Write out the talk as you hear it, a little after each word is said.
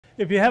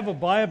If you have a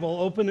Bible,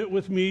 open it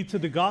with me to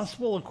the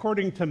Gospel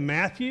according to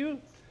Matthew,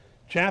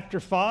 chapter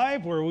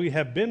 5, where we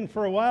have been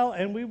for a while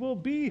and we will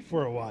be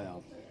for a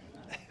while.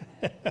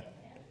 And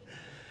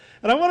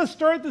I want to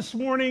start this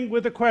morning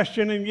with a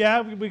question, and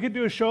yeah, we could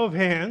do a show of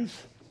hands.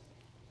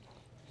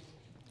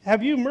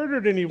 Have you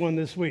murdered anyone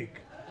this week?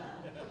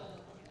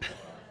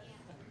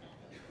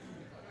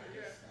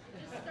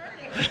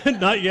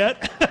 Not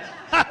yet?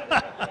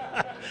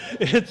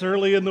 It's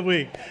early in the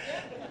week.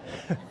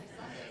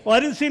 Well, I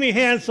didn't see any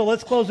hands, so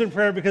let's close in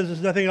prayer because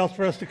there's nothing else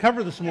for us to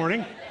cover this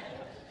morning.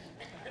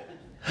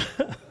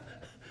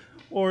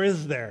 Or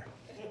is there?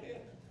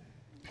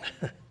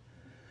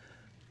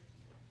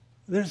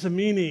 There's a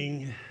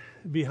meaning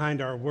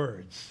behind our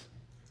words,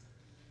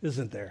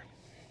 isn't there?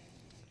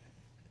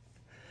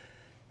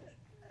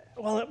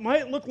 Well, it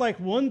might look like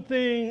one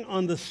thing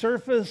on the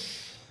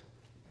surface,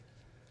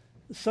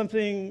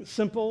 something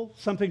simple,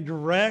 something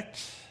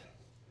direct,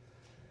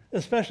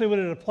 especially when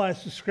it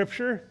applies to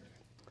Scripture.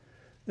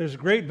 There's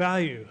great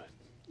value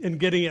in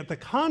getting at the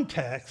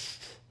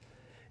context,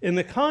 in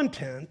the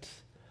content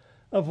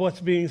of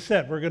what's being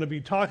said. We're going to be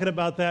talking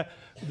about that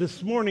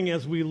this morning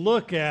as we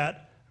look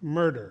at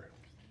murder,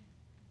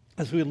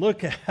 as we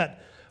look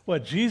at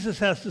what Jesus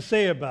has to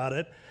say about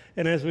it,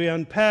 and as we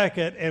unpack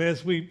it, and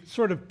as we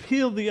sort of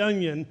peel the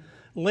onion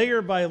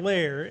layer by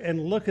layer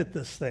and look at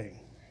this thing.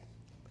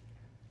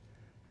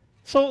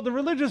 So the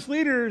religious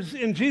leaders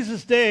in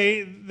Jesus'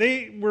 day,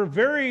 they were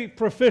very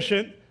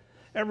proficient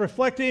at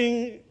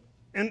reflecting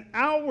an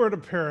outward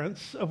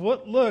appearance of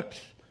what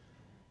looked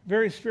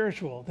very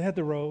spiritual. They had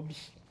the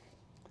robes.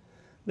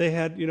 They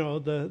had,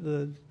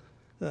 the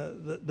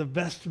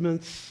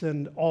vestments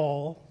and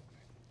all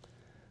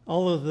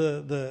of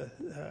the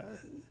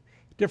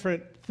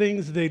different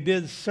things they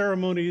did,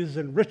 ceremonies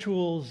and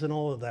rituals and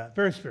all of that.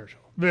 Very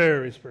spiritual,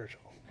 very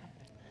spiritual.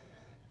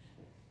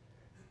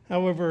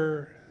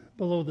 However,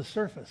 below the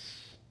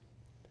surface,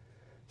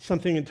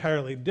 something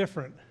entirely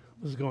different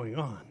was going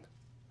on.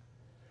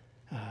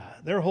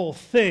 Their whole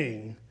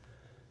thing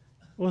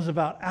was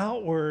about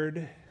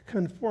outward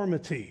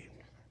conformity.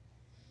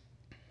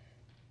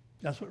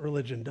 That's what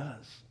religion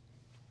does.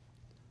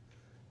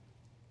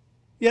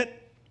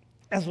 Yet,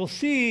 as we'll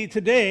see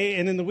today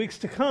and in the weeks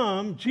to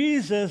come,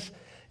 Jesus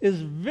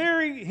has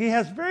very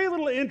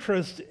little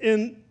interest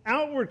in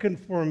outward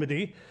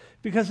conformity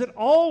because it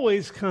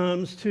always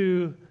comes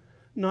to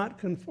not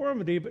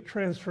conformity, but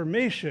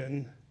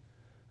transformation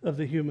of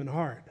the human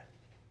heart.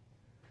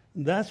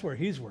 And that's where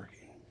he's working.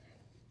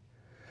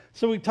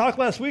 So we talked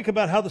last week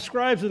about how the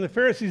scribes and the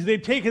Pharisees,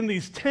 they'd taken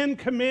these 10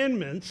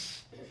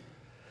 commandments,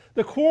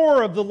 the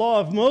core of the law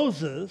of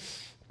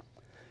Moses,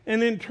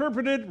 and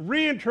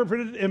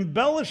reinterpreted,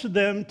 embellished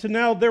them to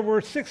now there were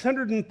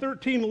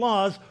 613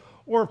 laws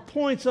or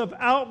points of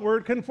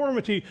outward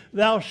conformity.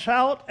 Thou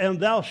shalt and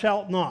thou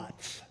shalt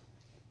not.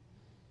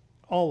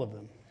 All of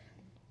them.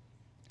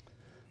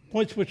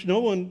 Points which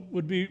no one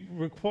would be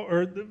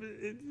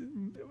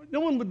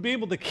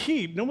able to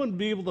keep, no one would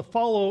be able to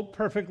follow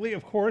perfectly,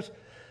 of course,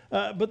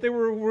 but they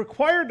were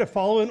required to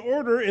follow in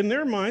order, in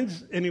their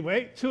minds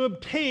anyway, to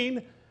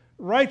obtain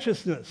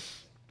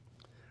righteousness.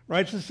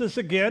 Righteousness,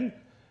 again,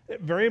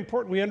 very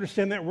important we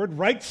understand that word,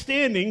 right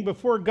standing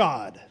before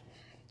God.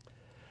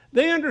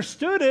 They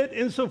understood it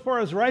insofar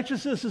as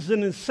righteousness is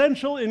an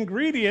essential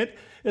ingredient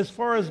as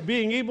far as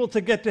being able to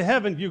get to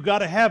heaven. You've got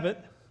to have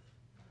it.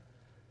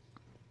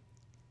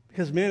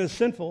 Because man is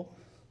sinful,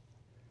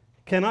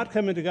 cannot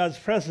come into God's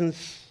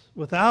presence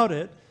without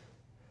it.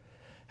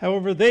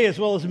 However, they, as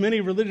well as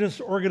many religious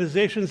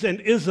organizations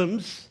and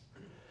isms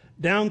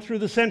down through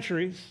the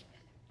centuries,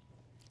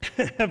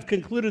 have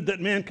concluded that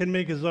man can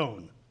make his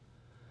own.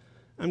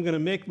 I'm going to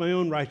make my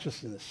own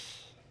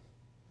righteousness.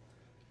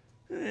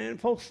 And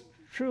folks,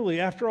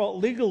 truly, after all,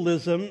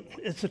 legalism,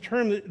 it's a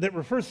term that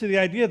refers to the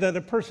idea that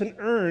a person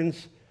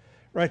earns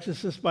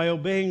righteousness by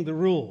obeying the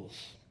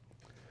rules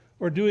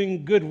or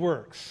doing good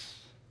works.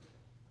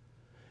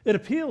 It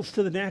appeals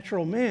to the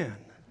natural man,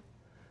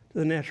 to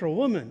the natural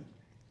woman.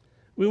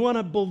 We want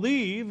to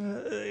believe,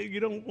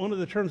 one of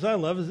the terms I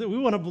love is that we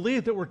want to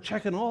believe that we're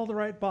checking all the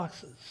right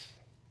boxes.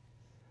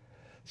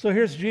 So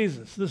here's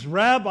Jesus, this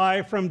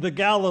rabbi from the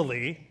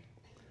Galilee,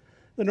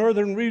 the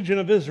northern region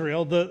of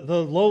Israel, the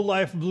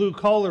low-life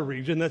blue-collar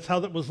region. That's how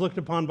that was looked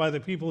upon by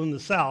the people in the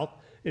south,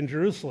 in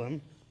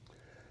Jerusalem.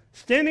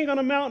 Standing on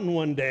a mountain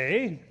one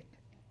day,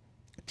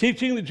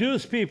 teaching the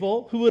Jewish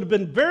people, who would have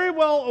been very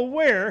well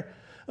aware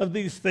of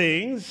these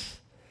things,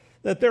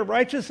 that their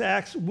righteous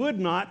acts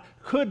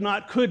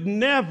could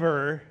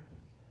never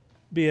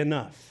be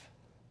enough.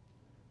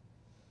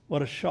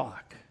 What a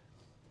shock.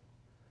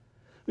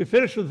 We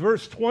finished with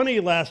verse 20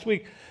 last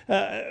week,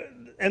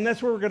 and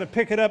that's where we're going to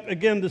pick it up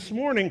again this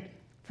morning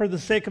for the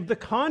sake of the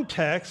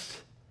context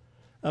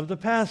of the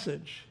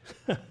passage.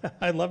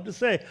 I love to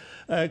say,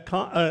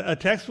 a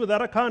text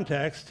without a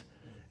context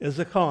is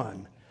a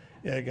con.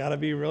 You got to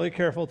be really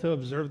careful to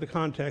observe the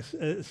context,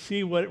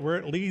 see where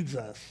it leads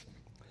us.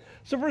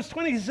 So verse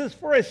 20, he says,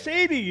 "For I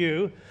say to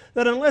you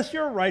that unless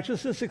your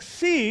righteousness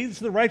exceeds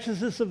the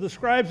righteousness of the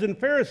scribes and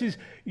Pharisees,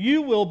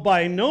 you will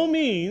by no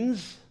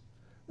means,"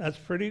 that's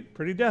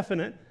pretty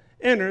definite,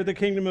 "enter the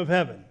kingdom of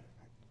heaven."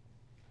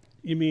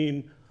 You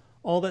mean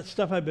all that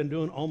stuff I've been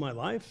doing all my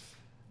life?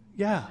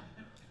 Yeah,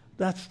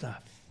 that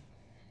stuff.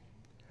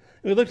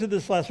 We looked at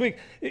this last week.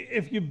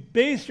 If you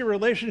base your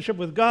relationship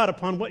with God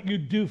upon what you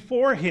do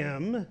for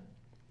him,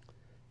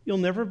 you'll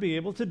never be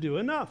able to do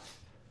enough.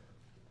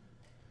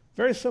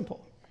 Very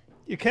simple.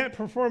 You can't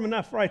perform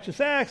enough righteous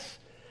acts.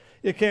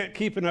 You can't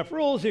keep enough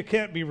rules. You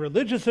can't be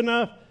religious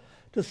enough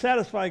to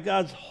satisfy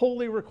God's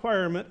holy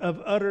requirement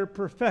of utter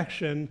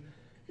perfection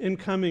in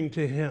coming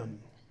to him.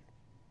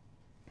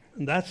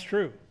 And that's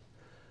true.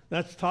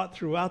 That's taught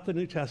throughout the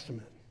New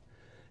Testament.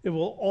 It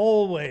will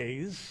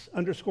always,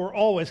 underscore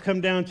always,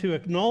 come down to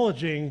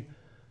acknowledging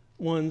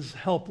one's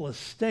helpless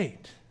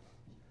state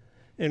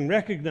and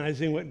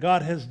recognizing what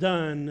God has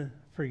done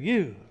for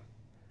you.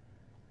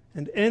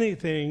 And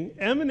anything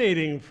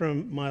emanating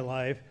from my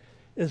life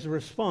is a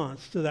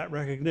response to that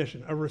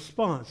recognition, a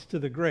response to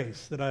the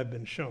grace that I've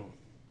been shown.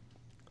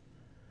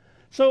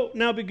 So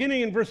now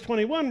beginning in verse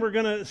 21, we're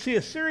going to see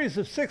a series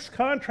of 6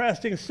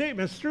 contrasting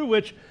statements through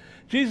which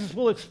Jesus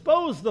will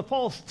expose the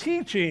false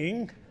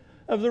teaching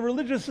of the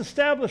religious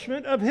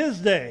establishment of his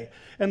day.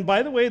 And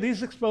by the way,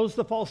 these expose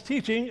the false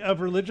teaching of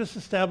religious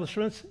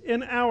establishments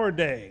in our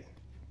day.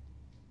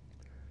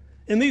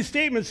 In these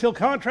statements, he'll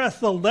contrast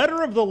the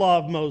letter of the law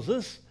of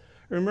Moses.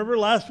 Remember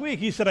last week,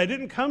 he said, I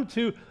didn't come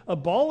to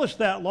abolish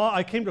that law,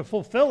 I came to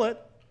fulfill it.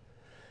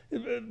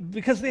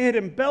 Because they had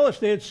embellished,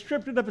 they had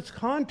stripped it of its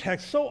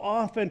context so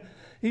often,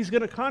 he's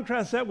going to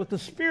contrast that with the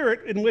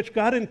spirit in which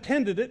God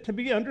intended it to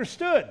be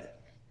understood.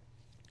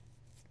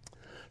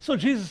 So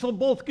Jesus will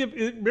both give,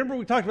 remember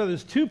we talked about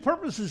there's 2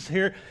 purposes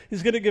here.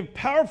 He's going to give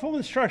powerful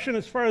instruction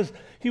as far as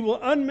he will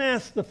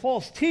unmask the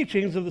false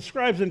teachings of the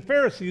scribes and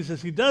Pharisees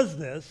as he does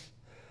this.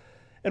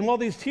 And while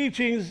these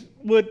teachings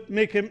would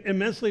make him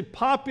immensely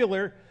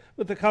popular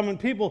with the common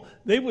people,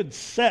 they would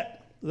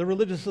set the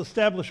religious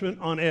establishment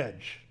on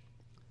edge.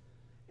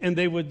 And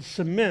they would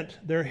cement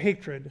their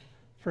hatred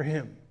for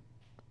him.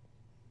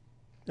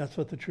 That's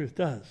what the truth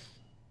does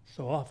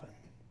so often.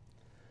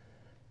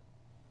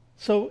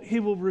 So he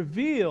will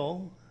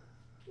reveal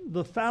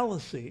the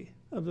fallacy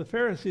of the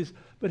Pharisees,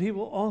 but he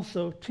will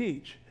also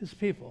teach his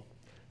people.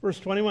 Verse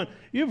 21,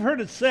 "You've heard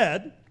it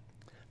said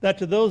that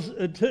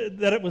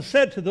that it was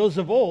said to those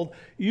of old,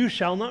 'You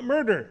shall not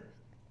murder,'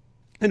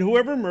 and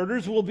whoever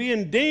murders will be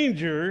in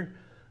danger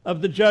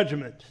of the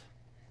judgment."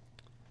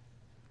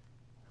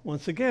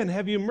 Once again,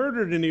 have you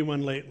murdered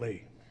anyone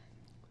lately?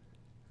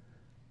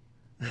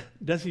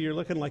 Desi, you're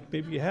looking like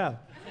maybe you have.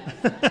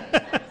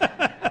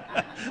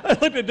 I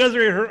looked at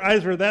Desiree, her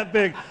eyes were that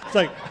big. It's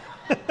like,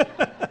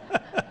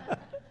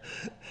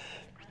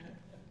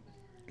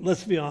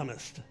 let's be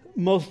honest.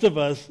 Most of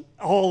us,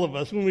 all of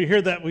us, when we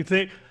hear that, we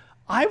think,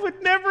 I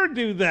would never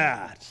do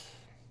that.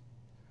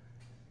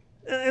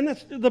 And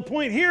that's, the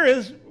point here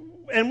is,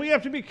 and we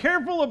have to be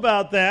careful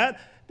about that,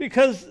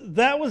 because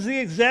that was the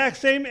exact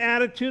same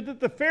attitude that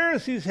the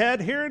Pharisees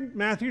had here in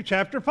Matthew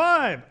chapter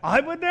 5. I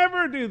would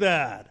never do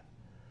that.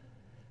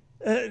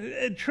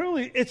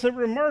 Truly, it's a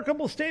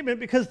remarkable statement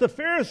because the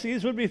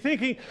Pharisees would be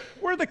thinking,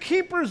 we're the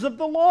keepers of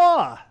the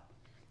law.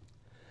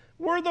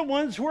 We're the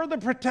ones who are the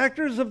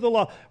protectors of the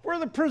law. We're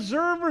the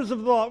preservers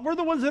of the law. We're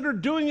the ones that are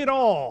doing it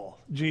all.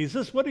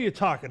 Jesus, what are you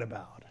talking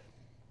about?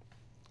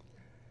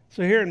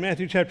 So here in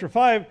Matthew chapter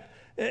 5,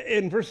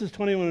 in verses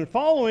 21 and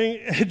following,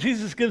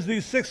 Jesus gives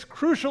these 6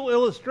 crucial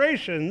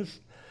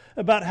illustrations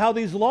about how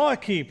these law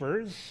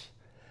keepers,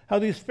 how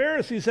these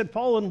Pharisees had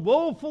fallen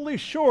woefully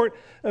short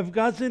of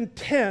God's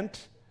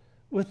intent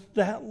with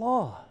that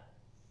law,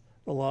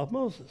 the law of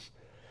Moses.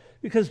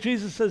 Because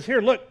Jesus says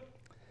here, look,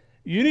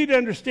 you need to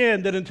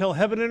understand that until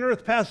heaven and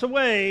earth pass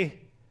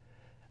away,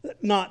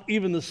 not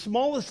even the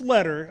smallest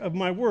letter of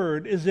my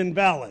word is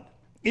invalid,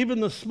 even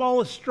the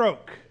smallest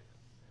stroke.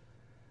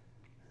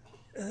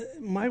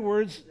 My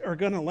words are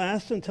going to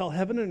last until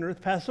heaven and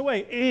earth pass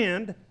away.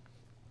 And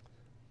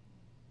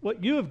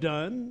what you have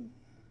done,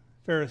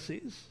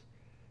 Pharisees,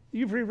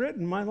 you've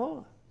rewritten my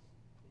law.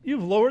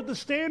 You've lowered the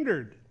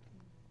standard.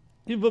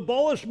 You've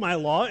abolished my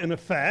law, in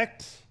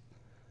effect.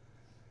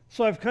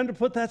 So I've come to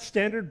put that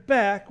standard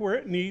back where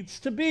it needs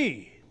to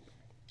be.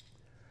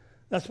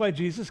 That's why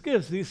Jesus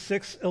gives these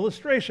 6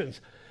 illustrations,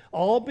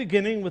 all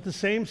beginning with the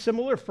same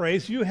similar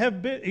phrase, you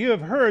have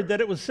heard that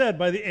it was said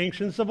by the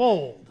ancients of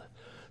old.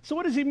 So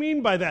what does he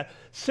mean by that?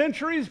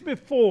 Centuries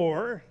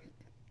before,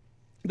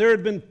 there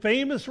had been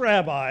famous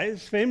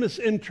rabbis, famous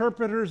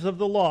interpreters of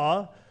the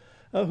law,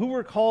 who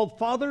were called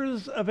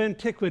fathers of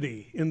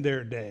antiquity in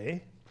their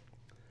day,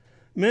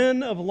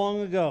 men of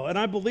long ago. And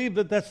I believe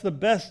that that's the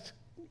best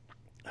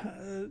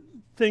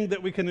thing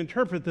that we can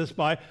interpret this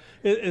by,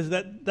 is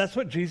that that's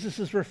what Jesus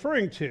is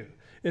referring to.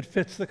 It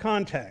fits the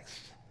context.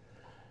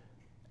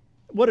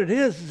 What it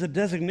is a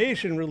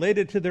designation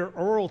related to their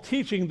oral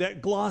teaching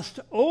that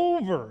glossed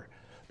over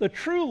the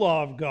true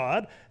law of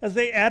God as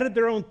they added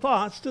their own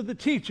thoughts to the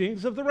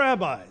teachings of the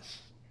rabbis.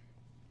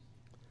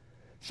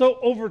 So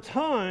over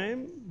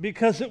time,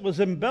 because it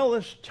was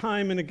embellished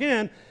time and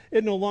again,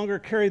 it no longer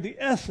carried the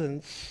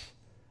essence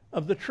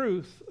of the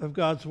truth of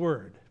God's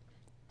word.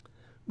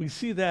 We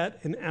see that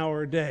in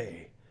our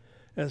day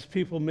as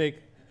people make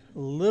a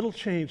little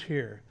change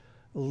here,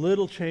 a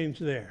little change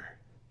there.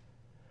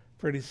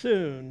 Pretty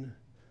soon,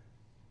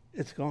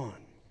 it's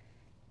gone.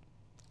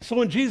 So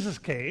when Jesus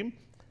came,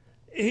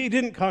 he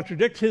didn't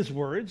contradict his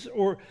words,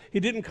 or he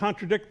didn't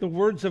contradict the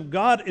words of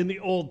God in the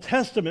Old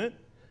Testament.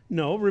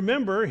 No,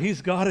 remember,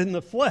 he's God in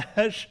the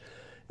flesh.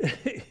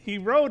 He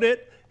wrote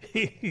it.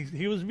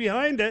 He was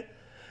behind it.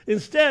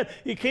 Instead,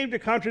 he came to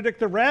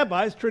contradict the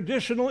rabbis'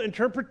 traditional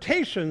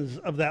interpretations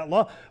of that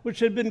law, which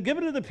had been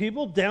given to the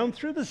people down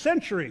through the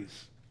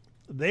centuries.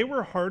 They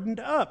were hardened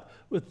up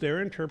with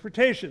their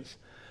interpretations.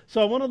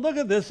 So I want to look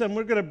at this, and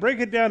we're going to break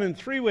it down in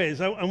three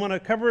ways. I want to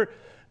cover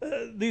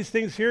these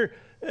things here.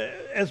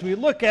 As we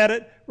look at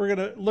it, we're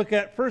going to look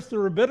at first the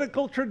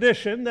rabbinical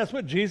tradition. That's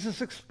what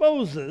Jesus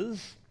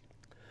exposes.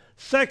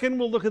 Second,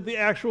 we'll look at the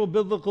actual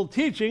biblical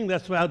teaching.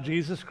 That's how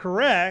Jesus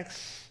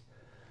corrects.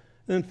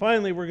 And then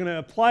finally, we're going to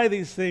apply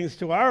these things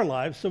to our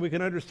lives so we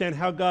can understand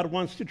how God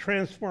wants to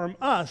transform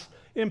us,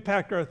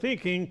 impact our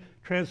thinking,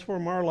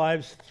 transform our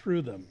lives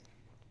through them.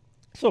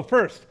 So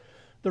first,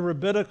 the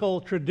rabbinical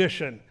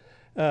tradition.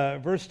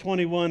 Verse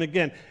 21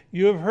 again,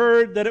 you have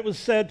heard that it was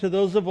said to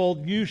those of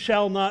old, you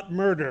shall not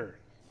murder.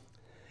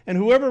 And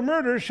whoever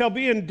murders shall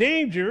be in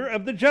danger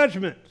of the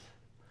judgment.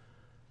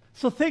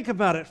 So think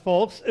about it,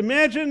 folks.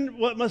 Imagine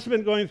what must have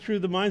been going through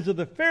the minds of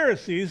the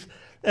Pharisees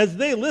as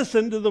they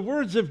listened to the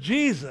words of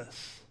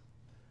Jesus.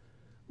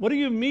 What do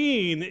you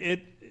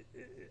mean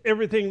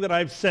everything that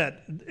I've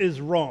said is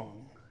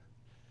wrong?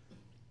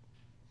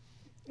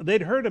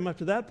 They'd heard him up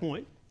to that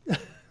point.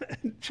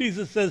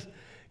 Jesus says,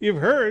 you've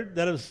heard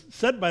that it was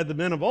said by the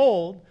men of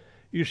old,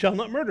 you shall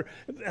not murder.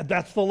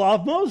 That's the law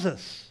of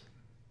Moses.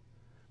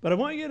 But I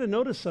want you to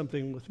notice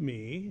something with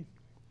me.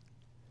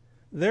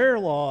 Their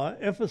law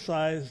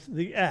emphasized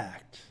the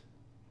act,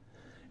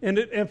 and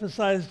it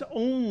emphasized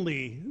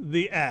only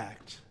the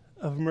act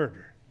of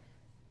murder.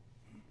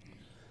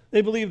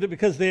 They believed that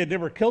because they had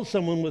never killed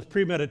someone with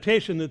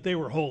premeditation that they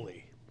were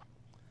holy.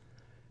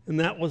 And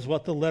that was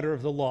what the letter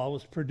of the law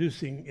was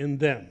producing in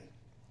them.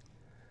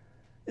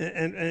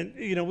 And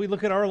you know, we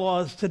look at our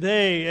laws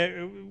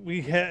today.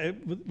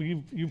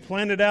 You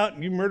plan it out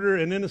and you murder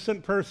an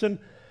innocent person.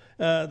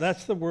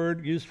 That's the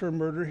word used for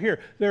murder here.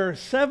 There are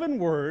 7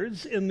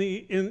 words in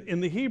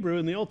the Hebrew,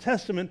 in the Old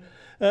Testament,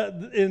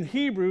 in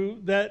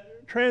Hebrew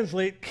that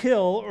translate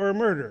kill or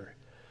murder.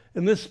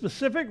 And this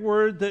specific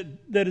word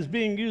that is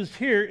being used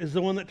here is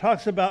the one that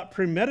talks about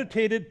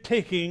premeditated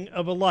taking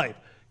of a life.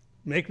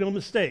 Make no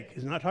mistake,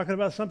 he's not talking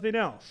about something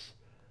else.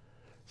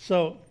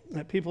 So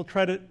people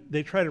try to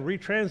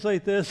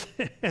retranslate this,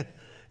 and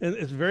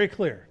it's very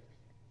clear.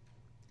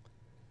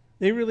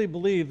 They really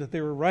believed that they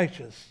were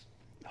righteous,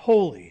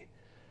 holy,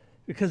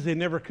 because they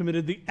never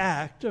committed the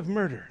act of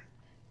murder.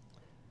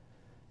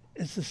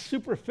 It's the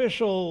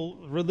superficial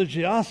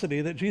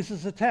religiosity that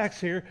Jesus attacks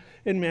here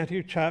in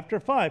Matthew chapter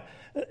 5.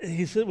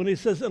 When he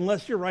says,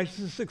 unless your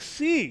righteousness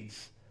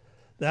exceeds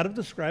that of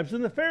the scribes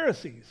and the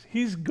Pharisees.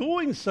 He's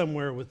going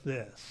somewhere with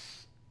this.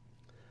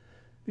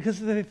 Because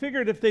they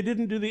figured if they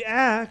didn't do the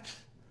act,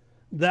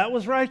 that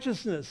was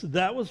righteousness.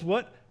 That was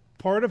what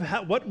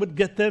would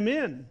get them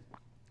in.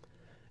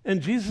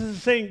 And Jesus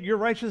is saying your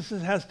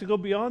righteousness has to go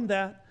beyond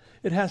that.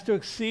 It has to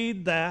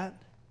exceed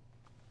that.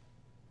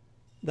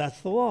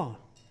 That's the law.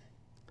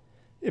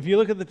 If you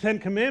look at the 10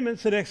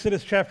 Commandments in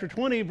Exodus chapter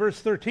 20, verse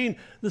 13,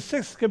 the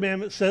 6th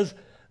commandment says,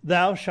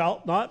 thou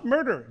shalt not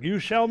murder. You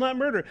shall not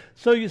murder.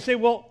 So you say,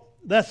 well,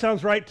 that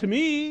sounds right to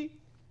me.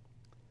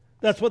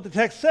 That's what the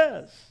text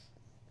says.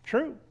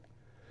 True.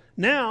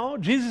 Now,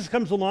 Jesus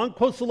comes along,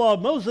 quotes the law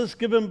of Moses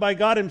given by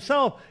God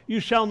himself, you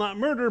shall not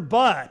murder,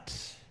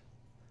 but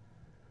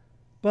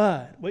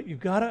what you've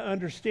got to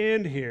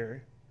understand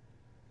here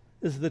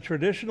is the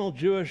traditional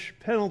Jewish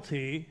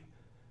penalty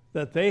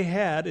that they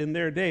had in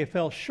their day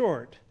fell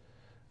short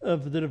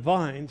of the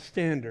divine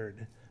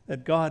standard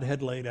that God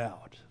had laid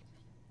out.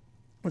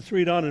 Let's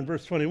read on in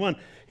verse 21.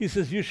 He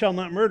says, you shall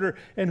not murder,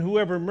 and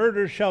whoever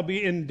murders shall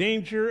be in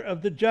danger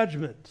of the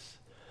judgment.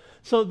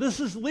 So this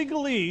is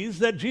legalese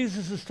that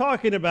Jesus is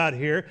talking about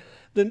here.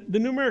 The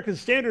New American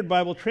Standard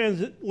Bible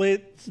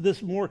translates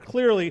this more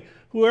clearly.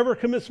 Whoever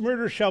commits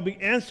murder shall be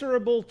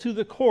answerable to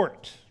the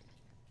court.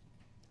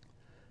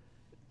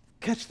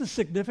 Catch the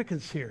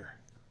significance here.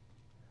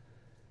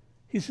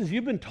 He says,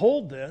 you've been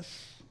told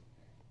this,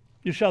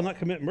 you shall not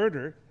commit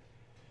murder,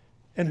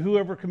 and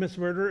whoever commits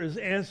murder is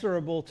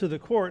answerable to the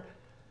court.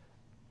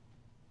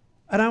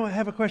 And I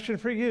have a question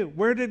for you.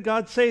 Where did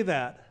God say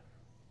that?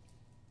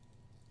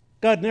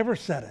 God never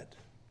said it.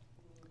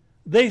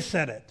 They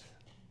said it.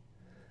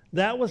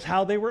 That was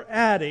how they were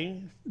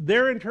adding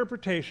their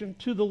interpretation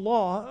to the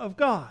law of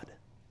God.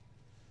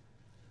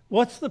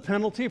 What's the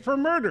penalty for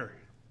murder?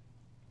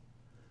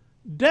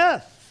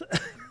 Death.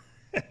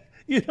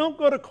 You don't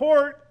go to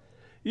court.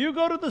 You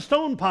go to the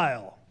stone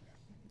pile.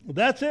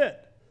 That's it.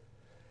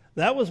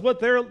 That was what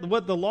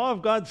the law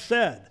of God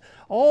said.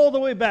 All the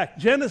way back.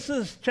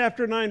 Genesis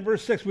chapter 9,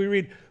 verse 6, we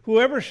read,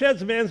 whoever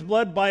sheds man's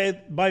blood,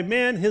 by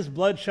man his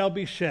blood shall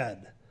be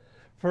shed.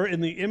 For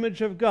in the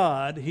image of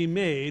God he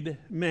made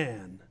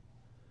man.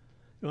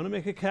 You want to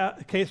make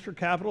a case for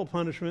capital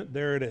punishment?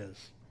 There it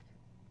is.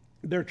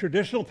 Their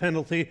traditional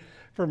penalty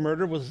for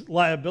murder was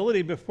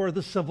liability before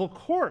the civil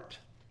court.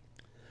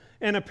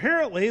 And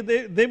apparently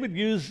they would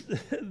use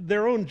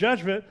their own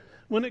judgment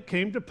when it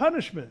came to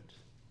punishment.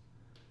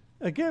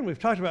 Again, we've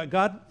talked about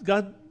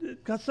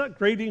God's not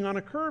grading on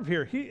a curve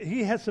here.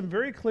 He had some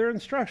very clear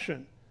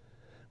instruction.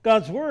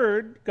 God's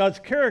word, God's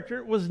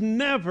character was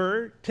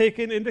never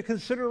taken into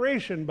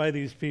consideration by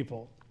these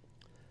people.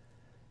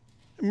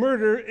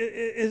 Murder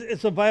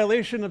is a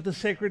violation of the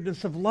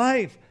sacredness of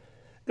life.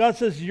 God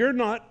says, you're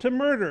not to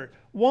murder.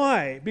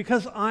 Why?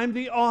 Because I'm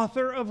the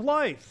author of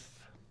life.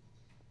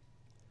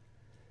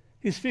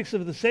 He speaks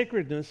of the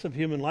sacredness of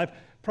human life.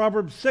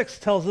 Proverbs 6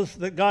 tells us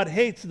that God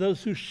hates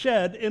those who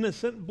shed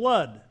innocent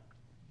blood.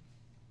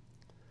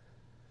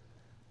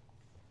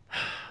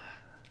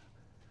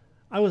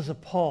 I was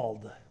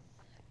appalled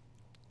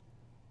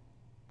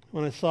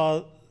when I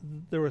saw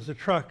there was a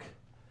truck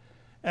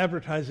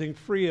advertising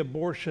free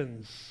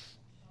abortions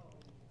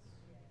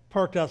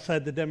parked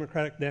outside the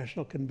Democratic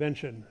National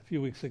Convention a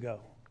few weeks ago.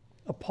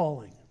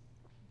 Appalling.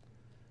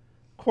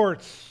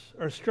 Courts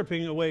are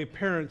stripping away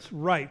parents'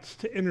 rights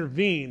to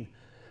intervene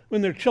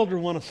when their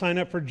children want to sign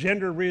up for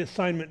gender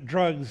reassignment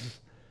drugs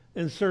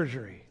and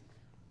surgery.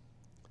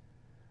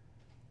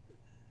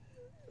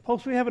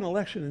 Folks, we have an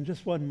election in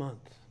just 1 month.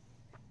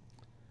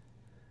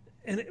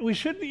 And it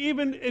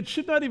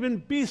should not even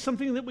be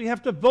something that we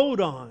have to vote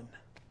on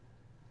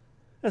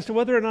as to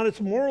whether or not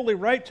it's morally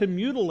right to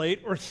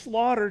mutilate or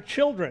slaughter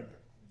children.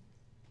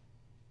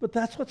 But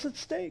that's what's at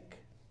stake.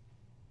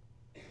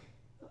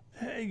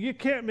 You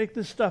can't make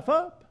this stuff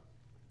up.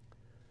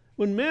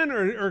 When men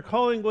are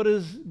calling what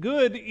is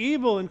good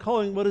evil and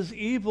calling what is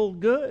evil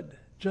good,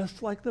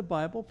 just like the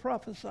Bible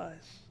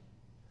prophesies.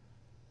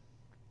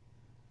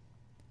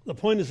 The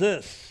point is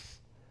this.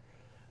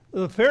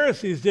 The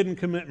Pharisees didn't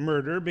commit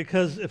murder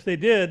because if they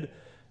did,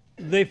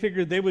 they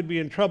figured they would be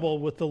in trouble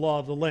with the law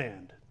of the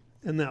land.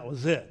 And that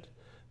was it.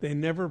 They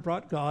never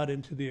brought God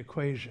into the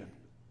equation.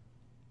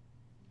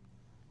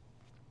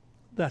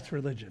 That's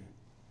religion.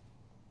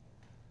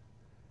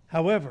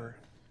 However,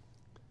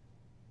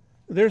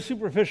 their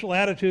superficial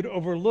attitude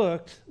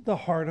overlooked the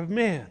heart of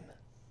man.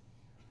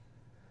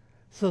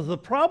 So the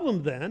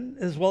problem then,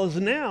 as well as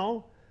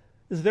now,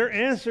 is their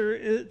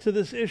answer to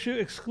this issue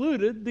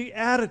excluded the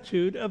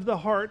attitude of the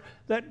heart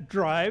that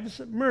drives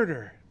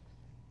murder.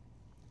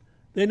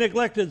 They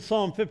neglected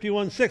Psalm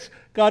 51:6.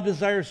 God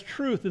desires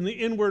truth in the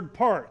inward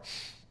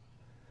parts.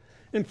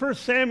 In 1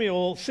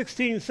 Samuel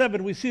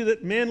 16:7, we see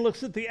that man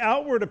looks at the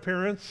outward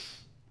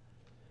appearance,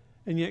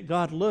 and yet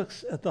God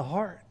looks at the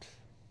heart.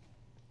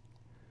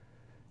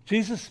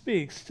 Jesus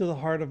speaks to the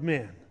heart of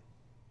man.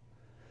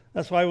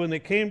 That's why when they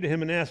came to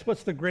him and asked,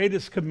 what's the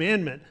greatest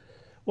commandment?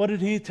 What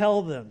did he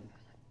tell them?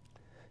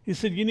 He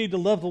said, you need to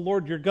love the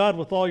Lord your God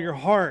with all your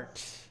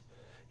heart,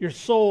 your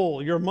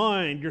soul, your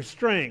mind, your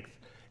strength,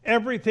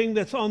 everything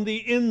that's on the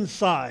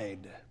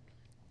inside.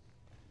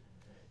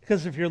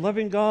 Because if you're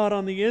loving God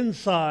on the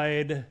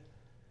inside,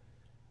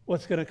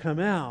 what's going to come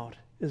out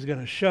is going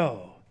to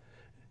show.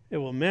 It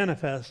will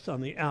manifest on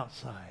the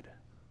outside.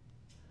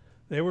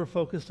 They were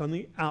focused on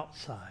the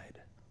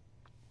outside.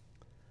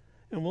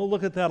 And we'll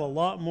look at that a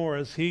lot more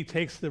as he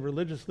takes the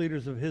religious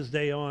leaders of his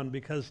day on,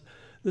 because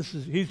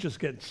he's just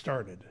getting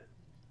started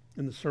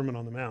in the Sermon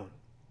on the Mount.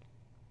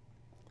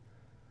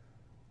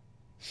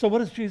 So what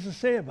does Jesus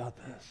say about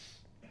this?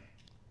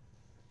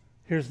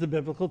 Here's the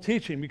biblical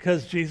teaching,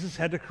 because Jesus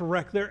had to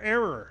correct their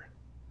error.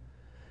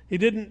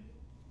 He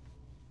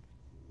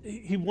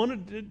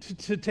wanted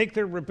to take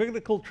their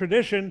rabbinical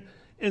tradition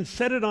and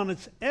set it on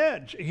its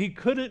edge. He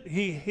couldn't,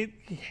 he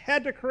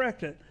had to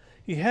correct it.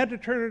 He had to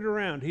turn it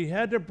around. He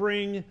had to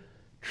bring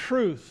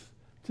truth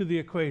to the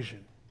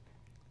equation.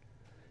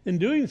 In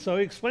doing so,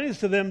 he explains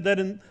to them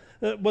that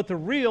what the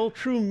real,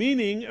 true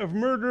meaning of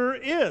murder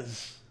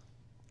is.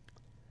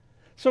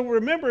 So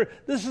remember,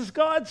 this is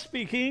God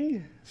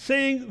speaking,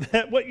 saying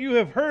that what you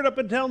have heard up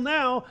until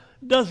now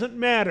doesn't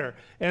matter.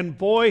 And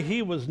boy,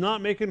 he was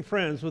not making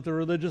friends with the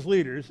religious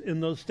leaders in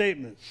those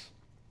statements.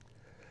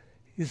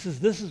 He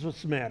says, this is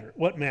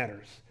what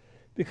matters,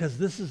 because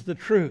this is the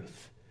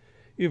truth.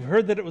 You've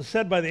heard that it was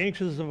said by the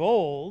ancients of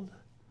old,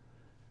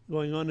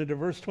 going on into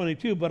verse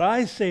 22, but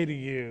I say to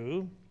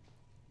you,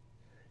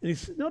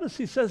 and notice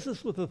he says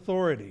this with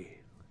authority.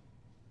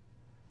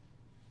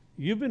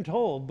 You've been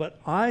told,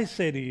 but I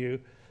say to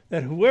you,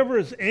 that whoever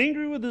is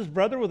angry with his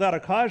brother without a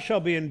cause shall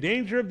be in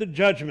danger of the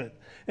judgment.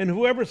 And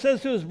whoever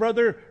says to his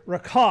brother,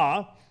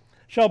 Rakah,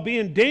 shall be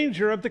in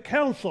danger of the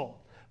council.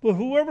 But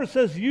whoever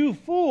says, you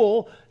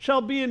fool,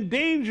 shall be in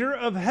danger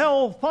of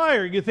hell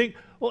fire. You think,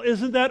 well,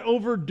 isn't that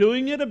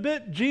overdoing it a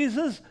bit,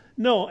 Jesus?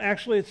 No,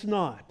 actually it's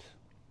not.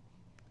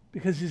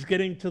 Because he's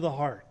getting to the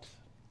heart.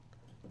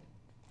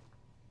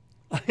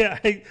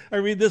 I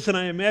read this and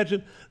I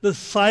imagine the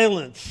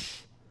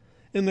silence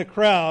in the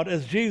crowd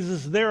as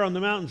Jesus there on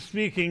the mountain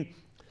speaking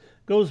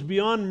goes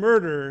beyond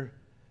murder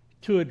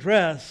to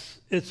address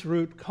its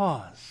root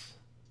cause.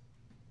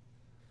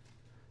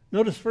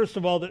 Notice, first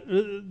of all,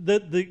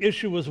 that the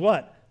issue was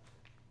what?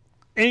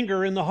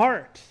 Anger in the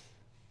heart.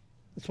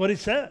 That's what he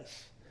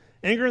says.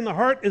 Anger in the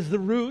heart is the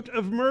root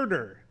of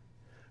murder.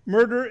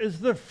 Murder is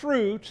the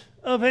fruit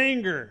of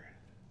anger.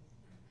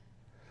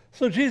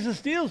 So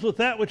Jesus deals with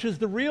that which is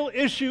the real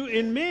issue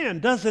in man,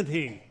 doesn't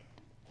he?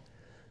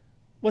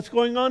 What's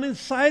going on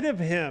inside of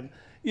him.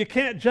 You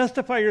can't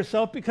justify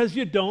yourself because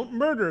you don't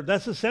murder.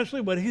 That's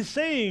essentially what he's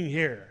saying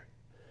here.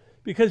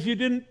 Because you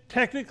didn't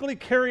technically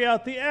carry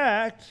out the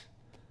act,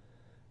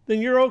 then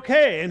you're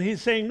okay. And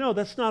he's saying, no,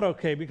 that's not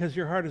okay because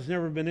your heart has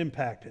never been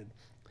impacted.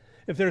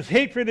 If there's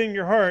hatred in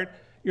your heart,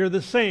 you're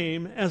the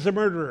same as a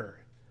murderer.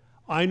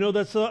 I know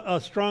that's a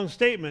strong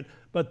statement,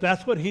 but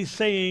that's what he's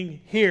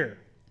saying here.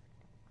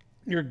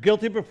 You're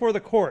guilty before the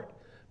court,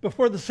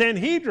 before the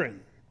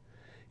Sanhedrin.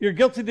 You're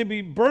guilty to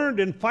be burned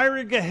in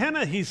fiery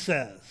Gehenna, he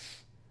says.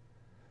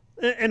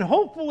 And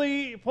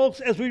hopefully,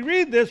 folks, as we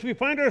read this, we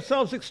find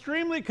ourselves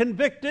extremely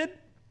convicted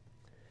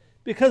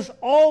because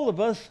all of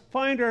us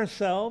find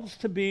ourselves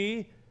to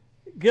be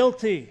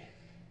guilty.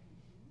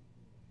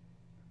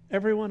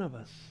 Every one of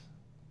us.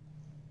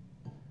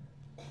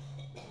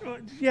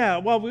 Yeah,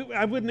 well,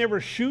 I would never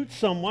shoot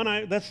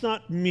someone. That's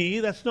not me.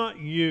 That's not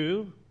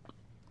you.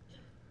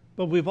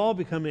 But we've all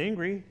become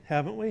angry,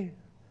 haven't we?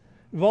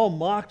 We've all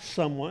mocked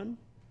someone.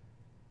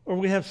 Or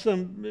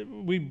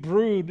we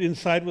brood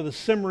inside with a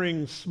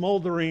simmering,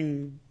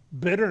 smoldering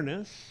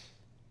bitterness.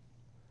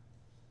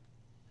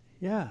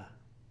 Yeah.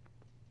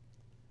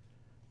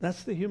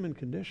 That's the human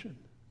condition.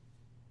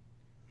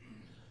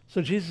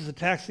 So Jesus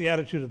attacks the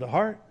attitude of the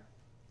heart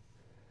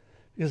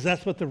because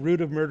that's what the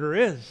root of murder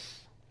is.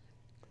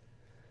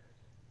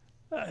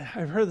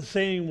 I've heard the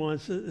saying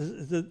once,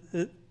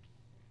 the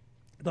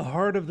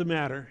heart of the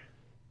matter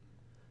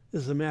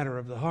is the matter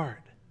of the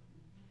heart.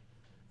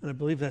 And I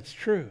believe that's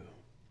true.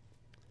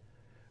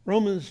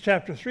 Romans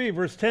chapter 3,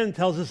 verse 10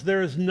 tells us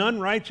there is none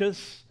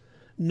righteous,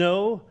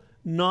 no,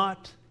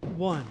 not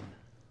one.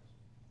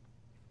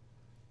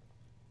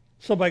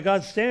 So by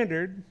God's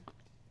standard,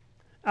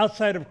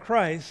 outside of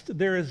Christ,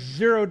 there is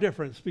zero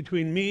difference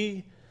between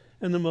me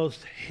and the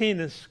most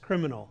heinous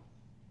criminal.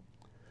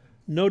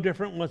 No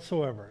different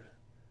whatsoever.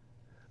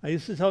 I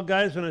used to tell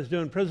guys when I was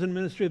doing prison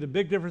ministry, the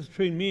big difference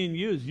between me and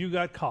you is you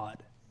got caught.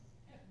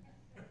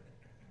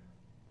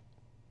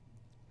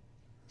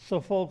 So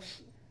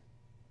folks,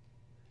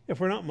 if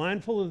we're not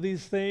mindful of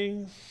these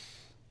things,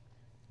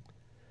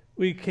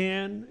 we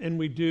can and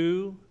we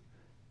do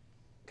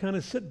kind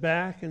of sit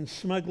back and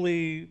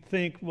smugly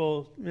think,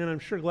 well, man, I'm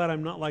sure glad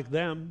I'm not like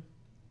them.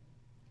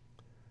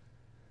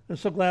 I'm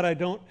so glad I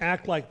don't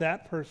act like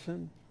that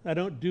person. I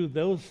don't do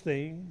those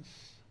things.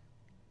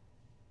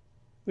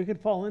 We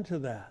could fall into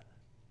that.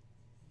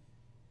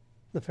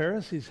 The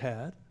Pharisees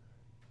had.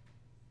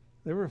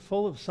 They were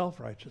full of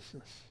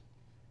self-righteousness.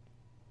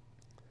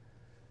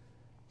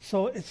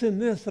 So it's in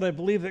this that I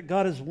believe that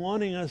God is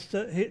wanting us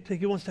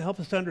He wants to help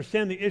us to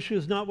understand the issue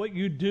is not what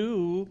you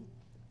do.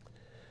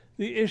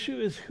 The issue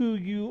is who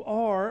you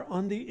are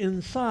on the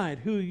inside,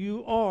 who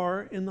you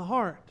are in the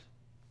heart.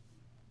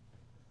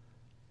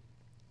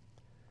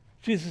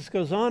 Jesus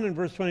goes on in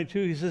verse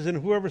 22, he says,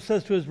 and whoever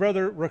says to his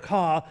brother,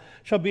 Rakah,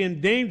 shall be in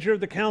danger of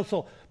the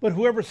council, but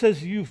whoever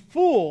says, you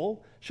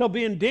fool, shall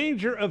be in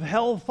danger of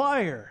hell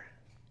fire.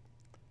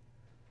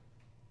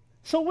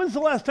 So when's the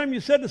last time you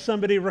said to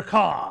somebody,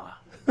 Rakah?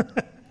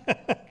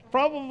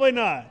 Probably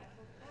not.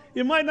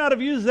 You might not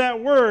have used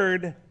that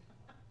word,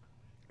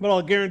 but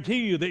I'll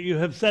guarantee you that you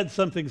have said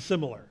something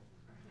similar.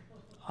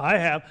 I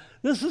have.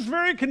 This is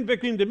very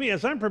convicting to me.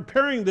 As I'm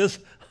preparing this,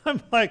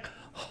 I'm like,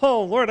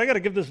 oh, Lord, I got to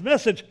give this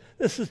message.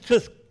 This is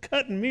just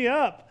cutting me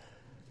up.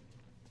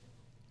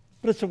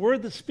 But it's a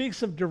word that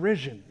speaks of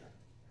derision.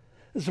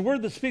 It's a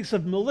word that speaks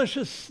of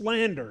malicious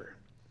slander.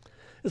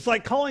 It's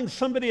like calling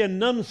somebody a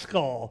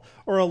numbskull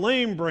or a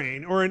lame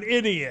brain or an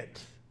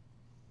idiot.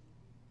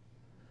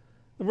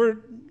 The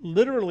word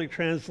literally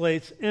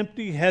translates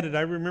empty-headed.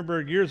 I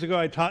remember years ago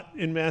I taught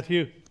in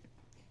Matthew,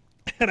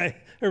 and I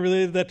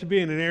related that to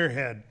being an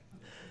airhead.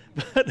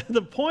 But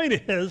the point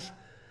is,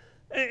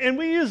 and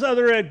we use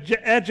other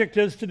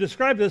adjectives to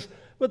describe this,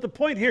 but the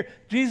point here,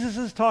 Jesus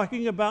is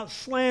talking about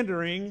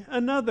slandering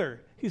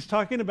another. He's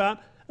talking about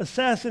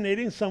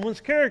assassinating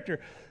someone's character.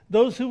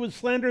 Those who would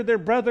slander their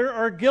brother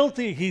are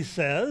guilty, he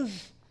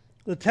says,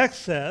 the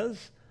text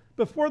says,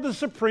 before the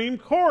Supreme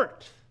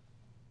Court.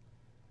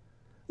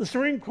 The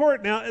Supreme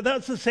Court, now,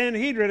 that's the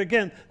Sanhedrin.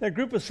 Again, that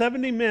group of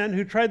 70 men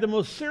who tried the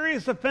most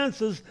serious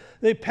offenses,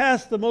 they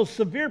passed the most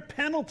severe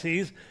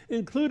penalties,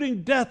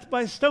 including death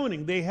by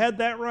stoning. They had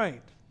that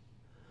right.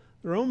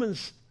 The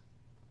Romans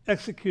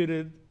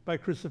executed by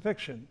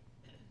crucifixion.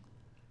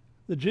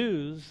 The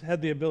Jews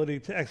had the ability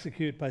to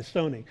execute by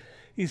stoning.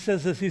 He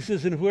says this, he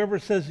says, and whoever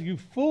says, you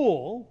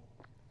fool,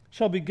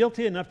 shall be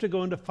guilty enough to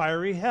go into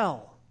fiery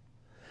hell.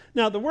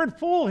 Now, the word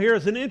fool here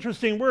is an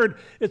interesting word.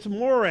 It's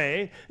more.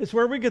 It's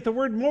where we get the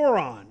word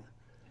moron.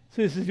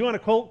 So he says, you want to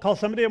call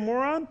somebody a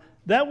moron?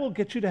 That will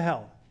get you to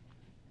hell.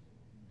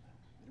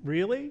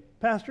 Really,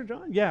 Pastor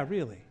John? Yeah,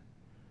 really.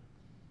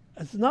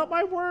 It's not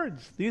my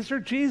words. These are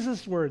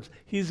Jesus' words.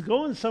 He's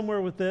going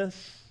somewhere with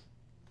this.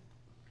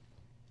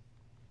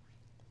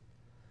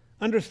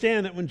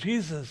 Understand that when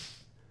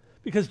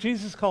because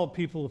Jesus called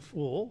people a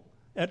fool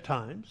at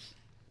times,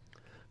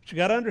 but you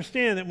got to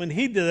understand that when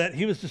he did that,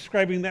 he was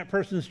describing that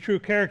person's true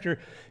character.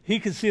 He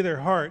could see their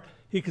heart.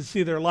 He could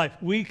see their life.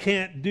 We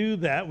can't do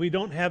that. We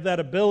don't have that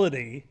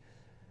ability.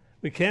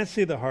 We can't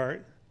see the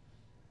heart.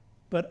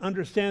 But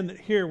understand that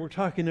here we're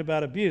talking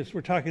about abuse.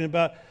 We're talking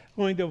about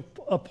going to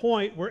a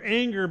point where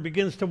anger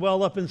begins to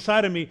well up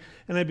inside of me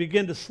and I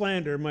begin to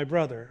slander my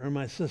brother or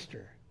my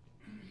sister.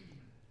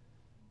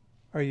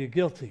 Are you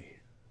guilty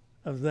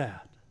of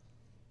that?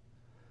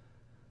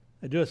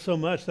 I do it so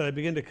much that I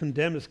begin to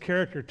condemn his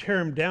character, tear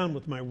him down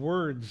with my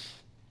words.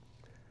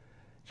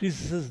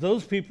 Jesus says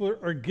those people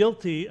are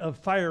guilty of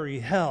fiery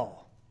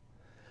hell.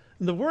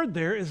 And the word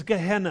there is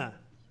Gehenna.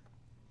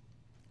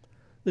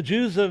 The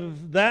Jews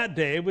of that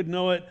day would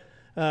know it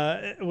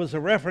was a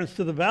reference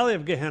to the valley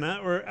of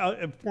Gehenna, or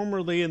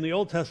formerly in the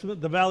Old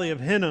Testament, the valley of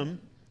Hinnom,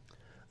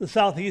 the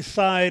southwest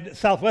side,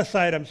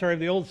 of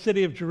the old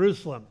city of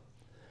Jerusalem.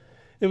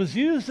 It was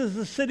used as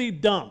the city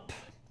dump.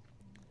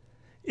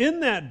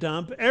 In that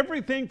dump,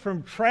 everything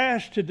from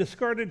trash to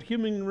discarded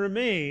human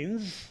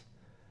remains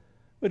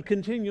would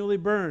continually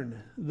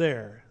burn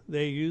there.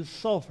 They used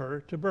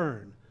sulfur to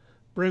burn.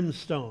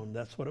 Brimstone,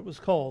 that's what it was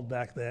called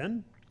back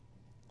then.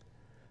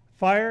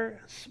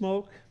 Fire,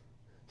 smoke,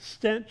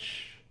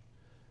 stench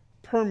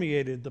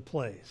permeated the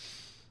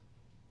place.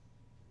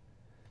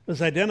 It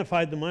was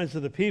identified in the minds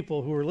of the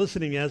people who were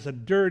listening as a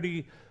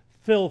dirty,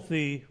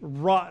 filthy,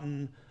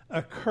 rotten,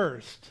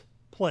 accursed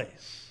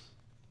place.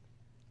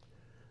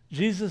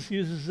 Jesus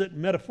uses it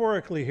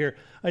metaphorically here.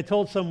 I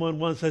told someone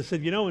once, I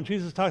said, when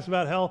Jesus talks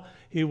about hell,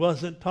 he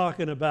wasn't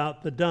talking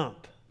about the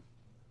dump.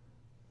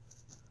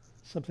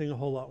 Something a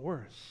whole lot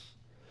worse.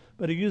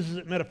 But he uses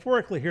it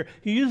metaphorically here.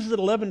 He uses it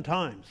 11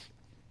 times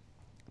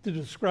to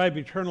describe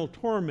eternal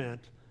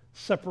torment,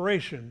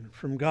 separation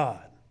from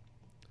God.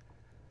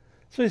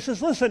 So he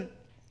says, listen,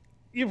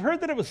 you've heard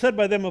that it was said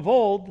by them of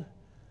old,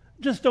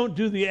 just don't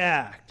do the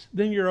act.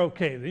 Then you're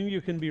okay. Then you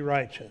can be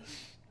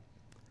righteous.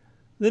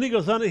 Then he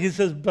goes on, he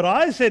says, but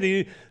I say to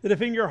you that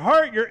if in your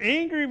heart you're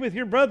angry with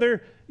your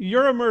brother,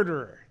 you're a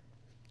murderer.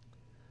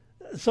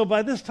 So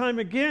by this time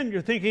again,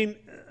 you're thinking,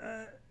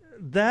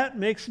 that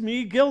makes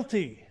me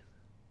guilty.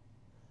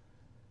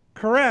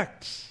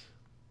 Correct.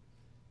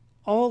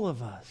 All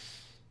of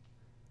us.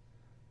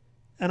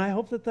 And I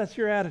hope that that's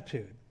your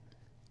attitude.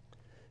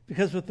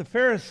 Because with the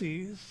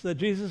Pharisees that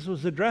Jesus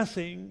was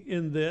addressing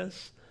in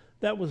this,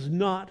 that was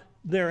not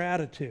their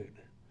attitude.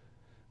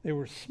 They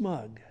were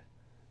smug,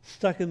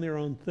 stuck in their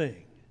own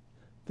thing,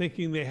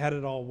 thinking they had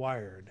it all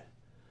wired,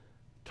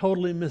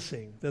 totally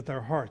missing that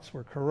their hearts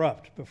were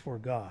corrupt before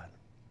God.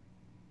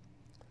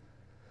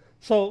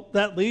 So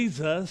that leads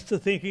us to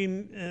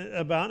thinking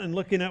about and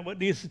looking at what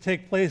needs to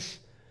take place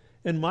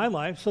in my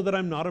life so that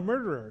I'm not a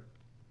murderer.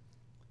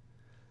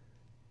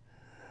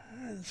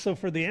 So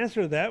for the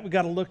answer to that, we've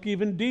got to look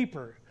even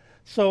deeper.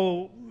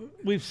 So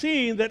we've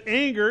seen that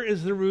anger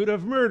is the root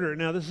of murder.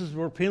 Now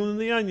we're peeling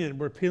the onion,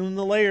 we're peeling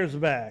the layers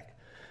back.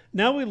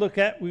 Now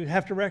we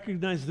have to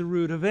recognize the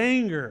root of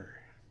anger.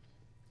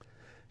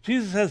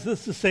 Jesus has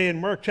this to say in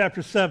Mark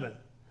chapter 7,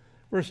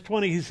 verse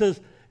 20.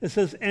 It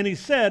says, and he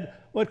said,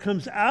 what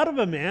comes out of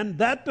a man,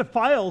 that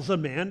defiles a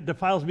man.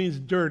 Defiles means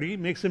dirty,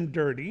 makes him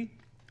dirty.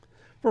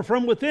 For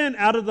from within,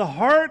 out of the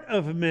heart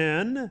of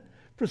men,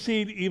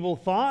 proceed evil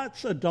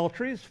thoughts,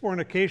 adulteries,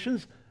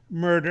 fornications,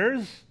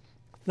 murders,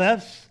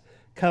 thefts,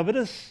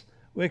 covetous,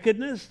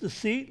 wickedness,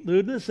 deceit,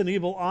 lewdness, an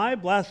evil eye,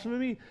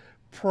 blasphemy,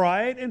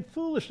 pride, and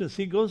foolishness.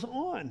 He goes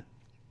on.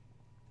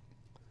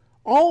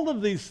 All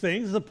of these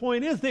things, the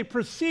point is, they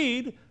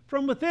proceed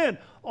from within.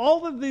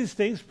 All of these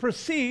things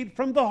proceed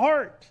from the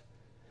heart.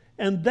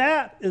 And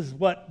that is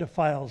what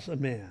defiles a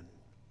man.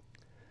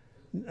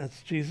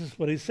 That's Jesus,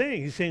 what he's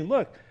saying. He's saying,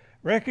 look,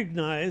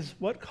 recognize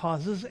what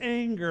causes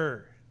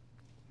anger.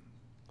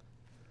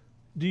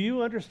 Do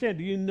you understand?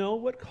 Do you know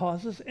what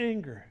causes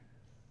anger?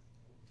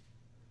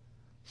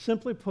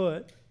 Simply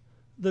put,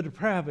 the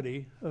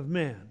depravity of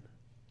man.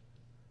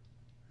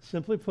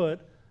 Simply put,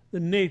 the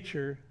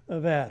nature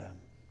of Adam.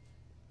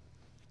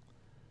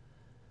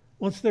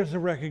 Once there's a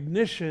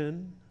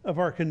recognition of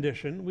our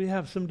condition, we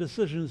have some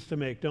decisions to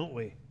make, don't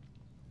we?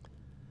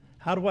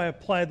 How do I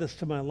apply this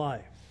to my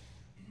life?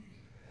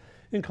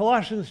 In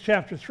Colossians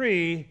chapter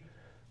 3,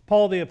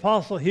 Paul the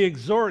Apostle,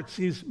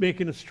 he's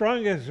making a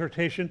strong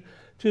exhortation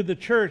to the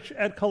church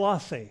at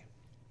Colossae.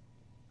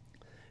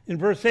 In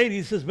verse 8,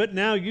 he says, but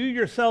now you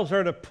yourselves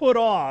are to put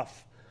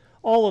off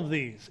all of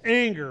these: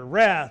 anger,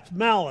 wrath,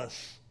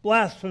 malice,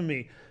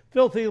 blasphemy,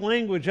 filthy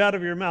language out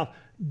of your mouth.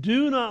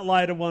 Do not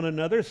lie to one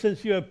another,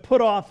 since you have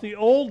put off the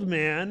old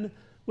man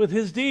with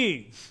his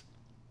deeds.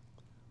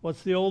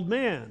 What's the old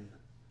man?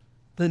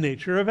 the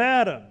nature of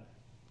Adam.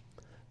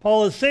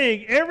 Paul is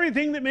saying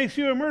everything that makes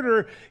you a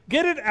murderer,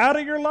 get it out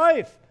of your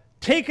life.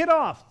 Take it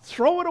off.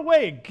 Throw it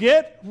away.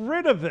 Get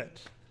rid of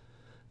it.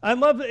 I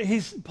love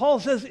that Paul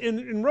says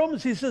in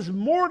Romans, he says,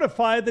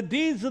 mortify the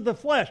deeds of the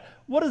flesh.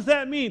 What does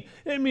that mean?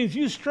 It means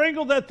you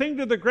strangle that thing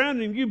to the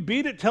ground and you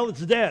beat it till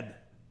it's dead.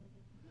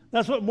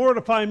 That's what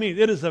mortify means.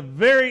 It is a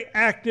very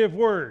active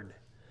word.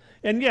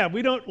 And yeah,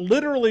 we don't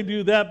literally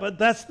do that, but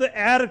that's the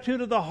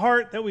attitude of the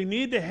heart that we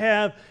need to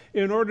have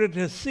in order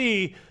to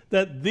see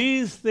that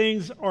these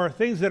things are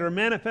things that are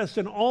manifest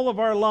in all of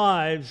our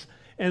lives,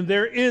 and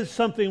there is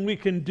something we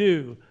can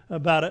do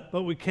about it,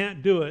 but we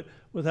can't do it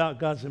without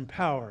God's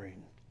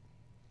empowering.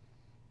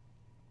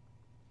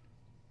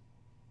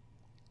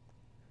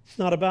 It's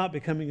not about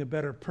becoming a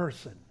better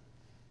person.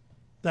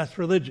 That's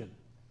religion.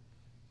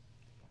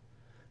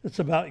 It's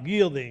about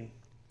yielding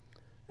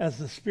as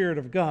the Spirit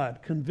of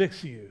God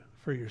convicts you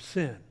for your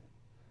sin.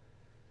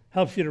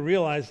 Helps you to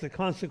realize the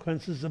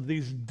consequences of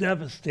these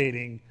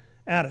devastating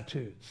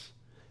attitudes.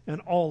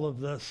 And all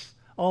of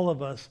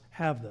us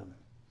have them.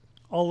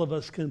 All of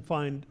us can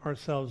find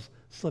ourselves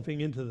slipping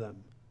into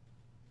them.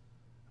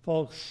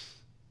 Folks,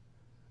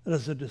 it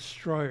is a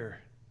destroyer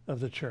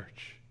of the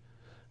church.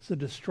 It's a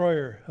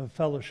destroyer of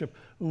fellowship.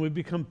 When we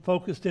become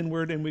focused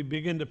inward and we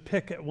begin to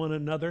pick at one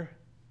another,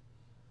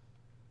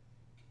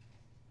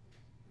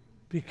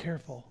 be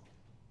careful.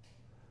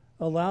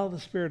 Allow the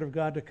Spirit of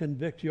God to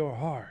convict your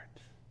heart.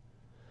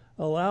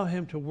 Allow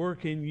Him to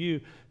work in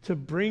you, to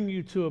bring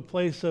you to a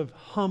place of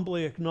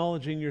humbly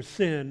acknowledging your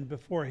sin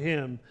before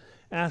Him,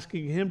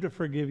 asking Him to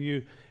forgive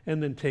you,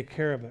 and then take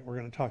care of it. We're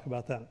going to talk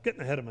about that. I'm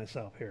getting ahead of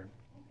myself here.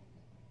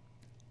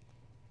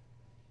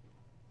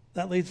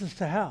 That leads us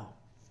to how?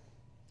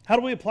 How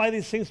do we apply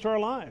these things to our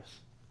lives?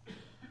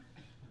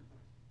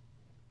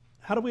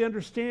 How do we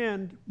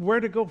understand where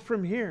to go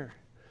from here?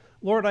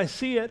 Lord, I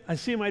see it. I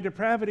see my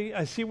depravity.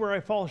 I see where I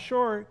fall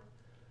short.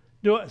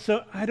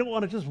 So I don't